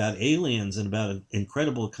specific about aliens and about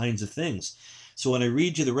incredible kinds of things. So when I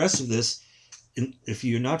read you the rest of this, if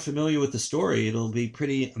you're not familiar with the story, it'll be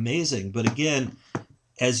pretty amazing. But again,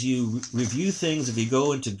 as you review things, if you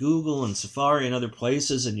go into Google and Safari and other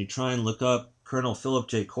places and you try and look up Colonel Philip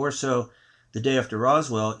J. Corso, the day after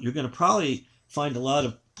Roswell, you're going to probably find a lot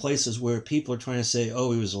of places where people are trying to say,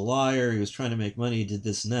 oh, he was a liar, he was trying to make money, he did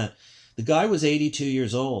this and that. The guy was 82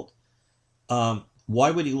 years old. Why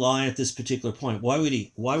would he lie at this particular point? Why would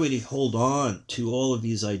he hold on to all of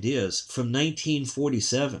these ideas from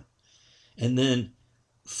 1947? And then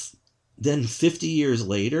 50 years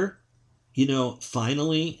later,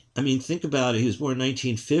 finally, I mean, think about it. He was born in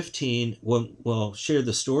 1915. Well, share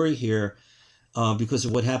the story here because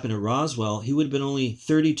of what happened at Roswell. He would have been only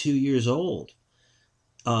 32 years old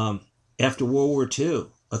after World War II,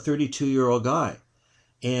 a 32-year-old guy.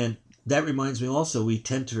 And that reminds me also, we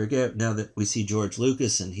tend to forget now that we see George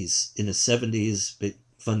Lucas and he's in his 70s, but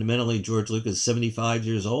fundamentally George Lucas is 75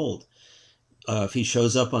 years old. If he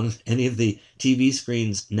shows up on any of the TV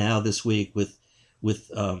screens now this week with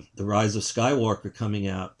The Rise of Skywalker coming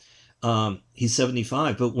out, he's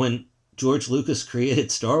 75. But when George Lucas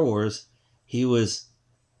created Star Wars, he was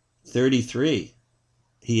 33.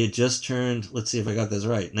 He had just turned, let's see if I got this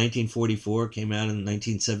right, 1944, came out in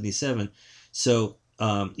 1977. So,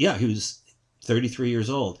 he was 33 years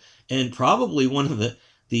old. And probably one of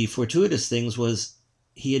the fortuitous things was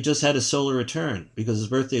he had just had a solar return because his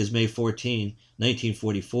birthday is May 14,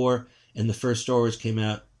 1944, and the first Star Wars came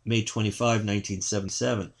out May 25,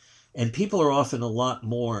 1977. And people are often a lot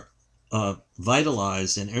more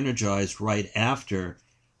vitalized and energized right after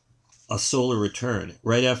a solar return.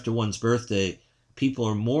 Right after one's birthday, people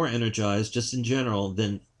are more energized just in general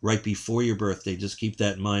than right before your birthday. Just keep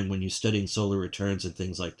that in mind when you're studying solar returns and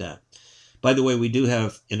things like that. By the way, we do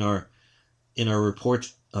have in our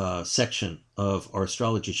report section of our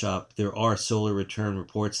astrology shop, there are solar return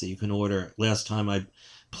reports that you can order. Last time I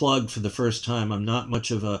plugged for the first time, I'm not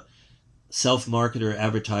much of a self-marketer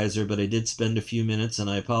advertiser, but I did spend a few minutes, and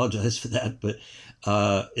I apologize for that, but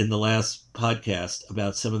in the last podcast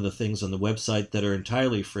about some of the things on the website that are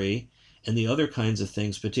entirely free, and the other kinds of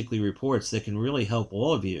things, particularly reports, that can really help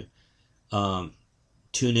all of you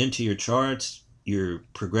tune into your charts, your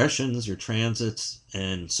progressions, your transits,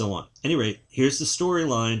 and so on. At any rate, here's the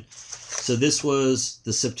storyline. So this was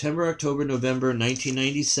the September, October, November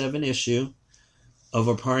 1997 issue of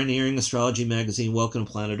our pioneering astrology magazine, Welcome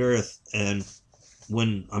to Planet Earth. And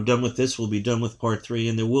when I'm done with this, we'll be done with part 3,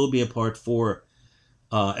 and there will be a part 4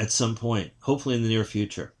 at some point, hopefully in the near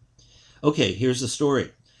future. Okay, here's the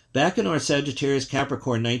story. Back in our Sagittarius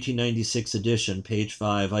Capricorn 1996 edition, page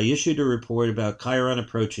 5, I issued a report about Chiron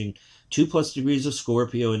approaching 2+ degrees of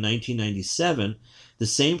Scorpio in 1997, the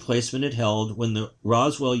same placement it held when the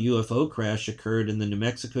Roswell UFO crash occurred in the New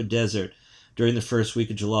Mexico desert during the first week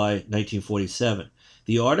of July 1947.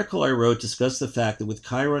 The article I wrote discussed the fact that with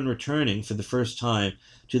Chiron returning for the first time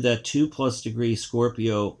to that 2+ degree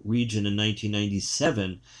Scorpio region in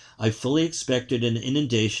 1997, I fully expected an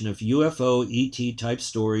inundation of UFO, ET type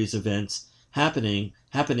stories, events,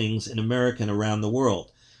 happenings in America and around the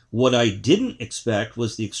world. What I didn't expect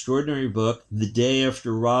was the extraordinary book, The Day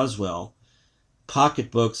After Roswell,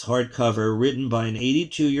 pocketbooks, hardcover, written by an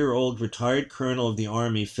 82-year-old retired colonel of the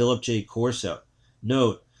Army, Philip J. Corso.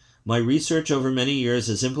 Note, my research over many years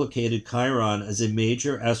has implicated Chiron as a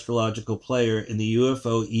major astrological player in the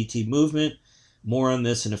UFO ET movement. More on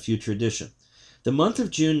this in a future edition. The month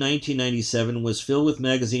of June 1997 was filled with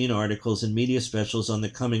magazine articles and media specials on the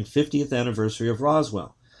coming 50th anniversary of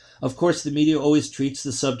Roswell. Of course, the media always treats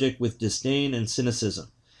the subject with disdain and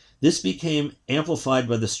cynicism. This became amplified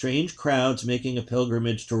by the strange crowds making a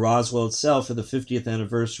pilgrimage to Roswell itself for the 50th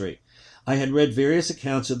anniversary. I had read various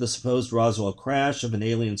accounts of the supposed Roswell crash of an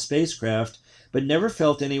alien spacecraft, but never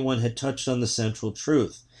felt anyone had touched on the central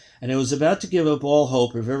truth. And I was about to give up all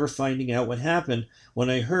hope of ever finding out what happened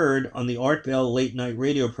when I heard on the Art Bell late-night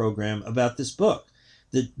radio program about this book,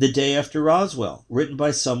 The Day After Roswell, written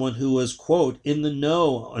by someone who was, quote, in the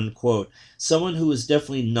know, unquote, someone who was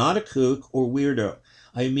definitely not a kook or weirdo.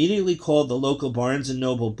 I immediately called the local Barnes &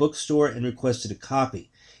 Noble bookstore and requested a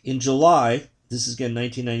copy. In July, this is again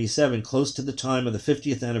 1997, close to the time of the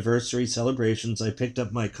 50th anniversary celebrations, I picked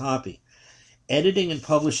up my copy. Editing and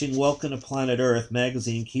publishing Welcome to Planet Earth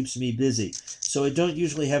magazine keeps me busy, so I don't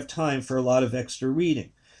usually have time for a lot of extra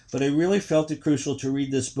reading. But I really felt it crucial to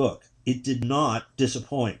read this book. It did not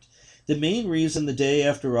disappoint. The main reason The Day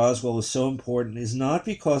After Roswell is so important is not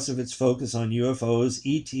because of its focus on UFOs,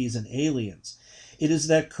 ETs, and aliens. It is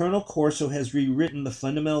that Colonel Corso has rewritten the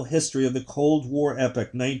fundamental history of the Cold War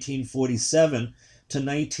epoch 1947 to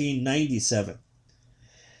 1997.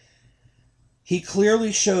 He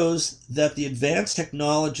clearly shows that the advanced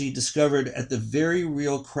technology discovered at the very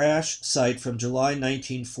real crash site from July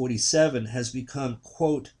 1947 has become,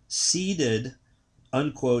 quote, ceded,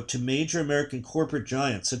 unquote, to major American corporate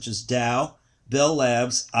giants such as Dow, Bell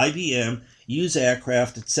Labs, IBM, Hughes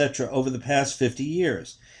Aircraft, etc. over the past 50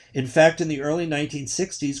 years. In fact, in the early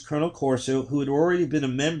 1960s, Colonel Corso, who had already been a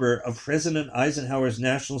member of President Eisenhower's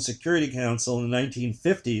National Security Council in the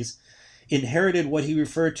 1950s, inherited what he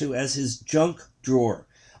referred to as his junk drawer,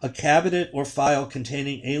 a cabinet or file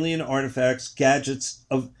containing alien artifacts, gadgets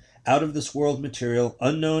of out-of-this-world material,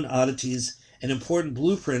 unknown oddities, and important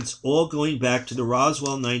blueprints, all going back to the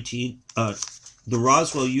Roswell UFO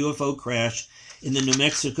crash in the New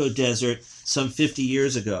Mexico desert some 50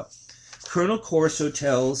 years ago. Colonel Corso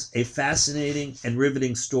tells a fascinating and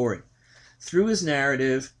riveting story. Through his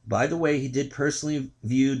narrative, by the way, he did personally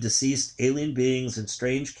view deceased alien beings in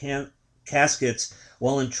strange caskets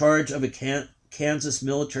while in charge of a Kansas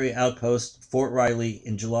military outpost, Fort Riley,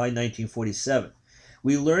 in July 1947.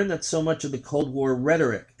 We learn that so much of the Cold War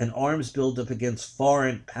rhetoric and arms buildup against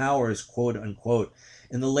foreign powers, quote unquote,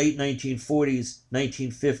 in the late 1940s,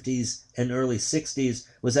 1950s, and early 60s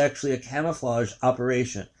was actually a camouflage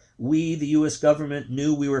operation. We, the U.S. government,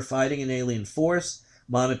 knew we were fighting an alien force,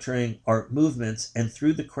 monitoring our movements, and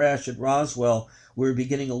through the crash at Roswell, we were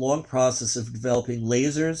beginning a long process of developing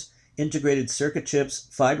lasers, integrated circuit chips,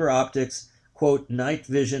 fiber optics, quote, night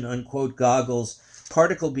vision, unquote, goggles,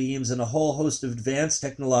 particle beams, and a whole host of advanced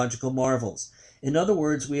technological marvels. In other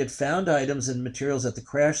words, we had found items and materials at the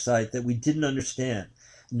crash site that we didn't understand.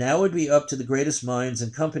 Now it would be up to the greatest minds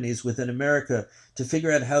and companies within America to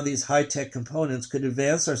figure out how these high-tech components could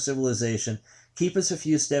advance our civilization, keep us a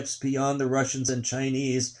few steps beyond the Russians and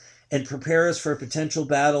Chinese, and prepare us for a potential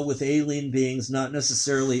battle with alien beings not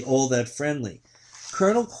necessarily all that friendly.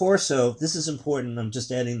 Colonel Corso, this is important, I'm just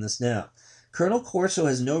adding this now. Colonel Corso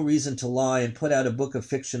has no reason to lie and put out a book of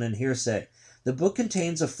fiction and hearsay. The book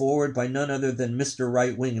contains a foreword by none other than Mr.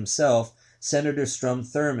 Right Wing himself, Senator Strom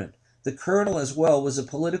Thurmond. The colonel, as well, was a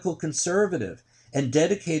political conservative and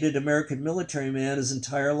dedicated American military man his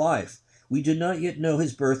entire life. We do not yet know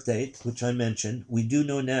his birth date, which I mentioned. We do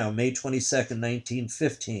know now, May 22nd,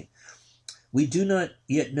 1915. We do not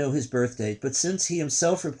yet know his birth date, but since he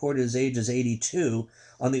himself reported his age as 82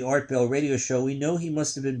 on the Art Bell radio show, we know he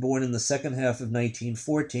must have been born in the second half of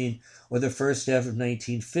 1914 or the first half of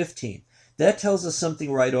 1915. That tells us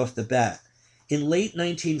something right off the bat. In late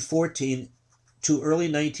 1914 to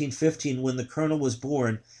early 1915, when the Colonel was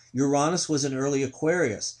born, Uranus was an early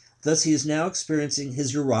Aquarius. Thus, he is now experiencing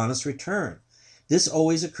his Uranus return. This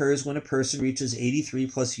always occurs when a person reaches 83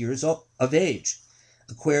 plus years of age.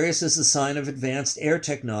 Aquarius is the sign of advanced air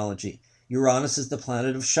technology. Uranus is the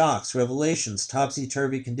planet of shocks, revelations,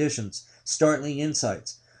 topsy-turvy conditions, startling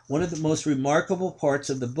insights. One of the most remarkable parts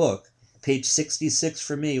of the book, page 66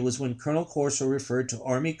 for me, was when Colonel Corso referred to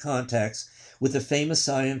Army contacts with the famous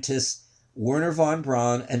scientists Werner von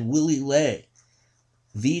Braun and Willy Ley,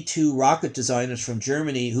 V-2 rocket designers from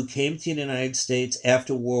Germany who came to the United States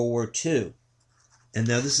after World War II. And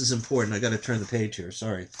now this is important. I got to turn the page here.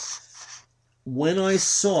 Sorry. When I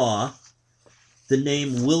saw the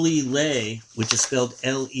name Willy Ley, which is spelled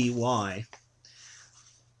L-E-Y,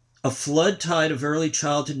 a flood tide of early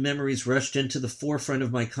childhood memories rushed into the forefront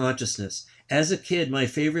of my consciousness. As a kid, my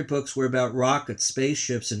favorite books were about rockets,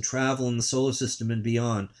 spaceships, and travel in the solar system and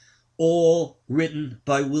beyond, all written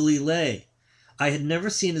by Willy Ley. I had never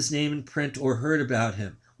seen his name in print or heard about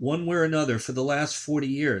him, one way or another, for the last 40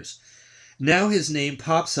 years. Now his name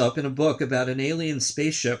pops up in a book about an alien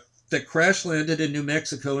spaceship that crash-landed in New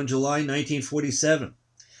Mexico in July 1947,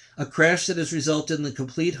 a crash that has resulted in the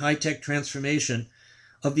complete high-tech transformation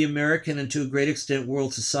of the American and to a great extent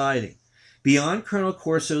world society. Beyond Colonel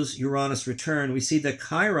Corso's Uranus return, we see that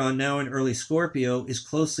Chiron, now in early Scorpio, is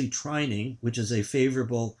closely trining, which is a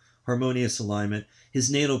favorable, harmonious alignment, his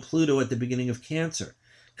natal Pluto at the beginning of Cancer.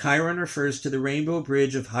 Chiron refers to the rainbow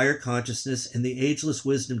bridge of higher consciousness and the ageless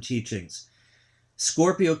wisdom teachings.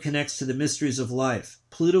 Scorpio connects to the mysteries of life.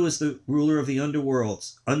 Pluto is the ruler of the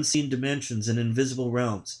underworlds, unseen dimensions, and invisible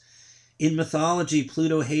realms. In mythology,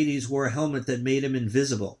 Pluto Hades wore a helmet that made him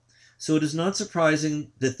invisible. So it is not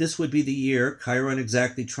surprising that this would be the year, Chiron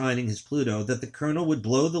exactly trining his Pluto, that the Colonel would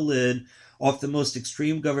blow the lid off the most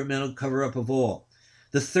extreme governmental cover-up of all.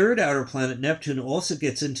 The third outer planet, Neptune, also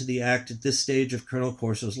gets into the act at this stage of Colonel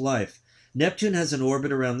Corso's life. Neptune has an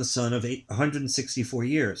orbit around the Sun of 164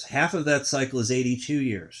 years. Half of that cycle is 82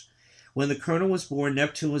 years. When the Colonel was born,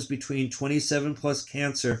 Neptune was between 27 plus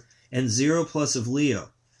Cancer and 0 plus of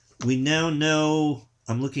Leo. We now know,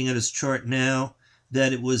 I'm looking at his chart now,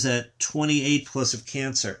 that it was at 28 plus of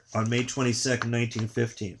Cancer on May 22nd,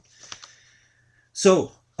 1915.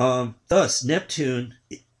 So, thus, Neptune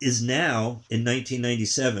is now, in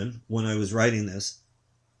 1997, when I was writing this,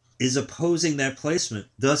 is opposing that placement,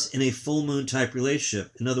 thus in a full moon type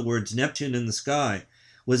relationship. In other words, Neptune in the sky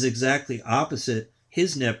was exactly opposite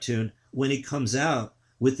his Neptune when he comes out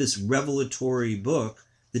with this revelatory book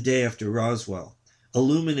the day after Roswell,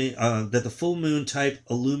 that the full moon type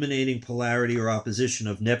illuminating polarity or opposition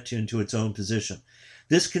of Neptune to its own position.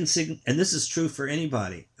 And this is true for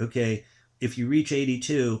anybody, okay? If you reach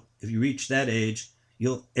 82, if you reach that age,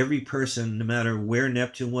 every person, no matter where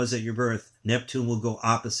Neptune was at your birth, Neptune will go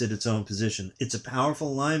opposite its own position. It's a powerful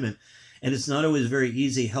alignment, and it's not always very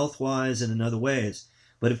easy health-wise and in other ways.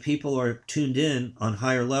 But if people are tuned in on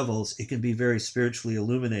higher levels, it can be very spiritually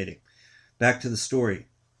illuminating. Back to the story.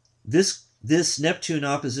 This Neptune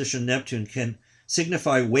opposition Neptune can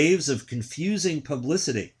signify waves of confusing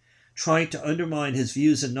publicity, trying to undermine his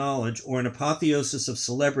views and knowledge, or an apotheosis of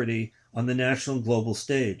celebrity on the national and global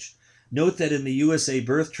stage. Note that in the USA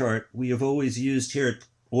birth chart we have always used here at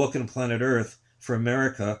Walking Planet Earth for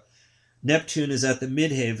America, Neptune is at the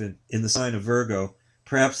midheaven in the sign of Virgo,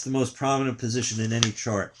 perhaps the most prominent position in any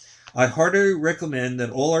chart. I heartily recommend that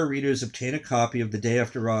all our readers obtain a copy of The Day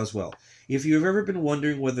After Roswell. If you have ever been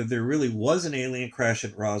wondering whether there really was an alien crash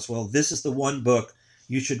at Roswell, this is the one book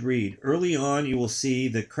you should read. Early on, you will see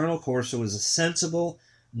that Colonel Corso is a sensible,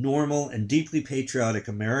 normal, and deeply patriotic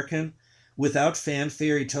American. Without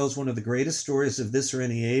fanfare, he tells one of the greatest stories of this or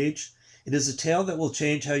any age. It is a tale that will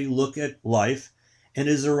change how you look at life, and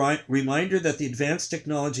is a reminder that the advanced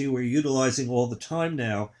technology we're utilizing all the time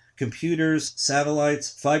now, computers, satellites,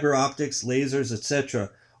 fiber optics, lasers,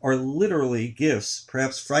 etc., are literally gifts,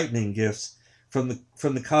 perhaps frightening gifts, from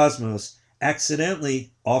the cosmos,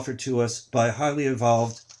 accidentally offered to us by a highly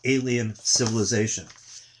evolved alien civilization.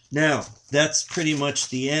 Now, that's pretty much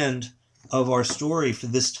the end of our story for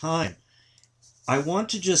this time. I want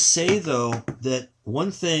to just say, though, that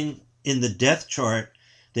one thing in the death chart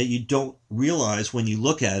that you don't realize when you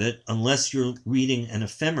look at it, unless you're reading an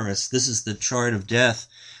ephemeris, this is the chart of death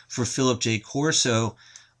for Philip J. Corso,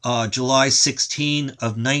 July 16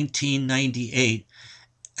 of 1998.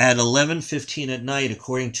 at 11:15 at night,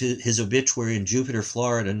 according to his obituary in Jupiter,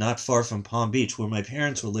 Florida, not far from Palm Beach, where my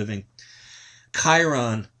parents were living,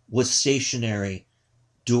 Chiron was stationary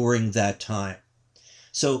during that time.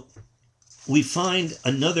 So we find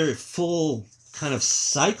another full kind of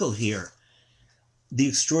cycle here. The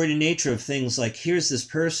extraordinary nature of things like, here's this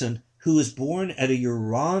person who was born at a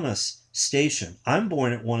Uranus station. I'm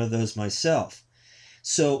born at one of those myself.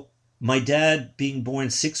 So my dad being born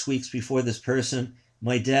 6 weeks before this person,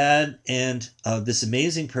 my dad and this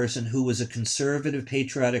amazing person who was a conservative,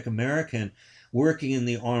 patriotic American working in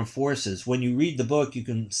the armed forces. When you read the book, you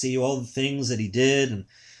can see all the things that he did and,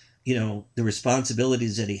 the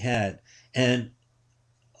responsibilities that he had. And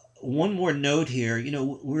one more note here,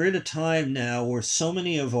 we're at a time now where so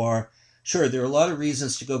many of sure, there are a lot of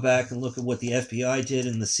reasons to go back and look at what the FBI did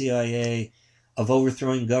and the CIA of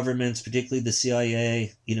overthrowing governments, particularly the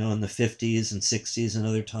CIA, in the 50s and 60s and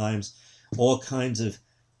other times, all kinds of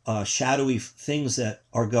shadowy things that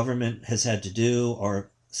our government has had to do, our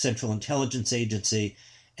Central Intelligence Agency,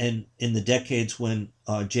 and in the decades when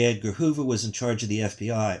J. Edgar Hoover was in charge of the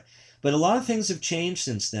FBI. But a lot of things have changed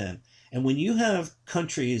since then. And when you have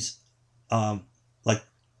countries like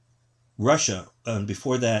Russia,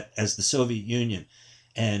 before that as the Soviet Union,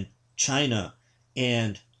 and China,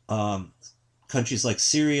 and countries like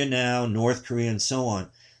Syria now, North Korea, and so on,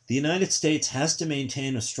 the United States has to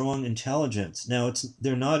maintain a strong intelligence. Now,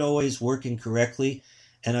 they're not always working correctly,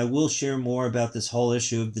 and I will share more about this whole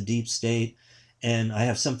issue of the deep state, and I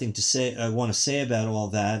have something to say. I want to say about all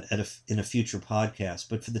that in a future podcast.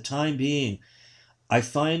 But for the time being, I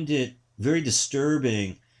find it very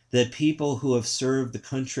disturbing that people who have served the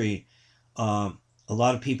country, a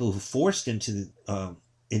lot of people who forced into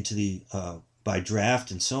the by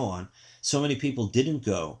draft and so on, so many people didn't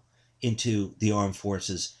go into the armed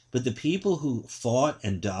forces. But the people who fought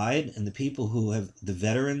and died, and the people the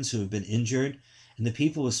veterans who have been injured, and the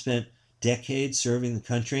people who spent decades serving the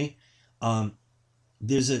country,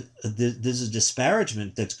 there's a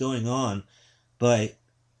disparagement that's going on by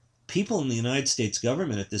people in the United States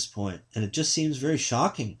government at this point, and it just seems very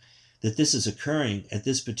shocking that this is occurring at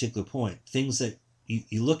this particular point. Things that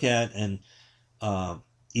you look at, and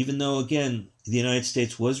even though, again, the United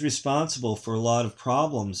States was responsible for a lot of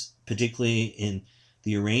problems, particularly in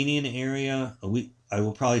the Iranian area, I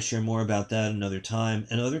will probably share more about that another time,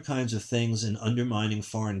 and other kinds of things in undermining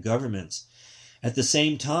foreign governments. At the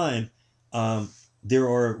same time, there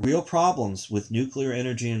are real problems with nuclear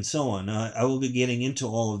energy and so on. I will be getting into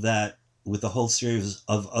all of that with a whole series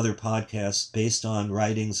of other podcasts based on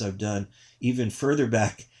writings I've done even further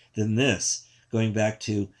back than this, going back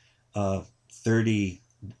to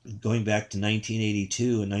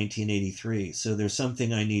 1982 and 1983. So there's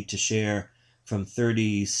something I need to share from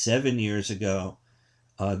 37 years ago.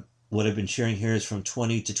 What I've been sharing here is from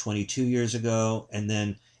 20 to 22 years ago, and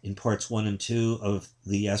then in parts 1 and 2 of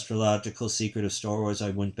The Astrological Secret of Star Wars,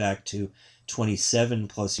 I went back to 27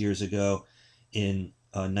 plus years ago in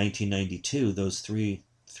 1992, those three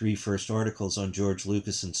first articles on George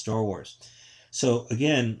Lucas and Star Wars. So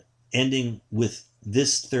again, ending with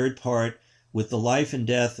this third part with the life and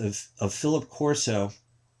death of Philip Corso,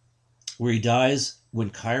 where he dies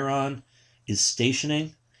when Chiron is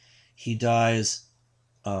stationing. He dies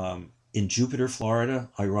in Jupiter, Florida,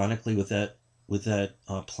 ironically with that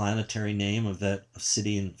planetary name of that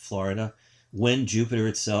city in Florida, when Jupiter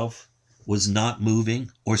itself was not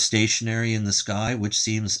moving or stationary in the sky, which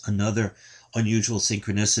seems another unusual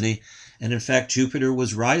synchronicity. And in fact, Jupiter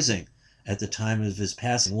was rising at the time of his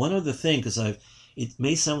passing. One other thing, because it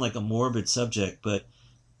may sound like a morbid subject, but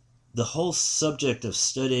the whole subject of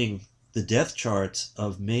studying the death charts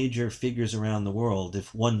of major figures around the world,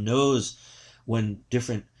 if one knows when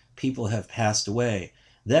different people have passed away,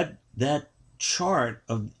 that chart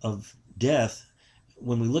of death,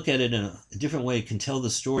 when we look at it in a different way, can tell the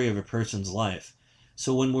story of a person's life.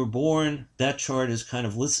 So when we're born, that chart is kind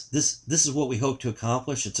of, this is what we hope to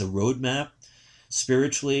accomplish. It's a roadmap,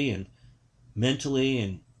 spiritually and mentally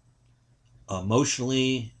and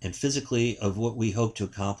emotionally and physically, of what we hope to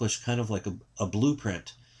accomplish, kind of like a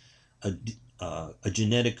blueprint, a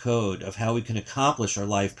genetic code of how we can accomplish our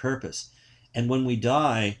life purpose. And when we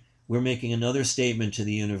die, we're making another statement to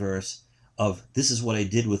the universe of, this is what I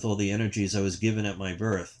did with all the energies I was given at my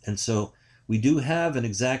birth. And so we do have an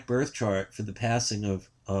exact birth chart for the passing of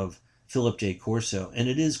Philip J. Corso, and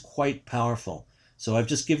it is quite powerful. So I've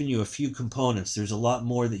just given you a few components. There's a lot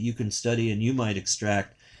more that you can study and you might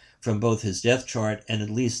extract from both his death chart and at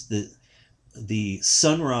least the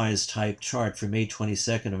sunrise type chart for May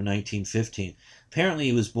 22nd of 1915. Apparently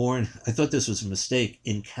he was born, I thought this was a mistake,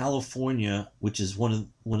 in California, which is one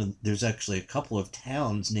of there's actually a couple of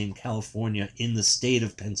towns named California in the state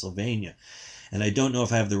of Pennsylvania. And I don't know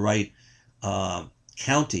if I have the right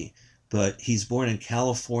county, but he's born in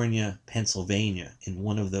California, Pennsylvania, in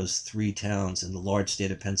one of those three towns in the large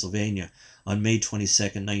state of Pennsylvania on May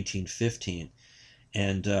 22nd, 1915.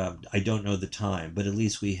 And I don't know the time, but at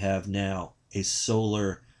least we have now a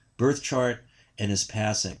solar birth chart and his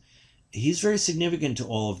passing. He's very significant to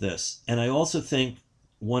all of this. And I also think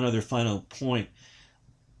one other final point,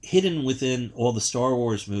 hidden within all the Star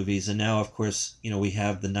Wars movies, and now, of course, we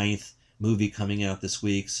have the 9th movie coming out this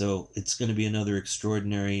week, so it's going to be another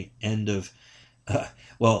extraordinary end of,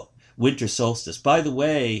 winter solstice. By the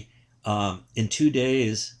way, in 2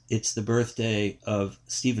 days, it's the birthday of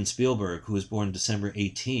Steven Spielberg, who was born December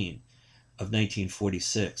 18 of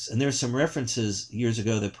 1946. And there's some references years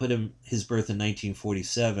ago that put his birth in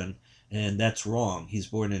 1947, and that's wrong. He's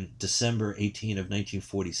born in December 18 of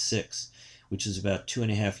 1946, which is about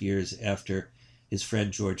 2.5 years after his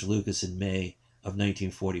friend George Lucas in May of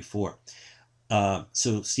 1944.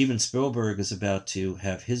 So Steven Spielberg is about to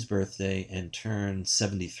have his birthday and turn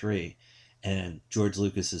 73, and George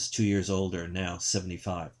Lucas is 2 years older, now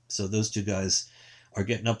 75. So those two guys are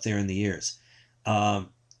getting up there in the years.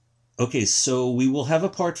 Okay, so we will have a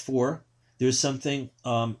part 4. There's something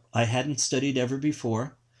I hadn't studied ever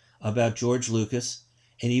before about George Lucas,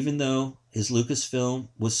 and even though his Lucasfilm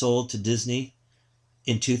was sold to Disney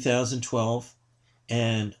in 2012,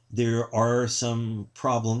 and there are some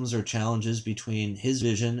problems or challenges between his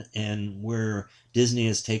vision and where Disney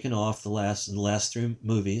has taken off in the last 3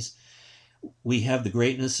 movies, we have the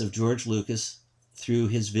greatness of George Lucas through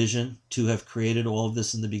his vision to have created all of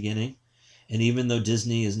this in the beginning. And even though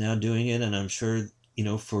Disney is now doing it, and I'm sure,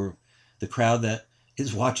 for the crowd that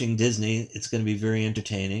is watching Disney, it's going to be very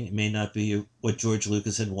entertaining. It may not be what George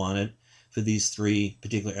Lucas had wanted for these 3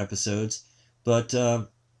 particular episodes, but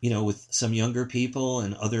with some younger people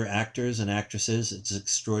and other actors and actresses, it's an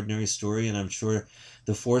extraordinary story, and I'm sure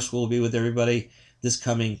the Force will be with everybody this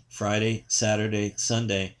coming Friday, Saturday,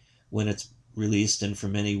 Sunday, when it's released, and for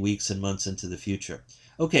many weeks and months into the future.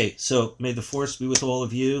 Okay, so may the Force be with all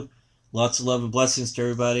of you. Lots of love and blessings to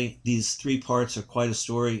everybody. These 3 parts are quite a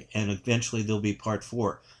story, and eventually there'll be part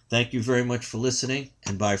 4. Thank you very much for listening,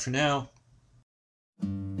 and bye for now.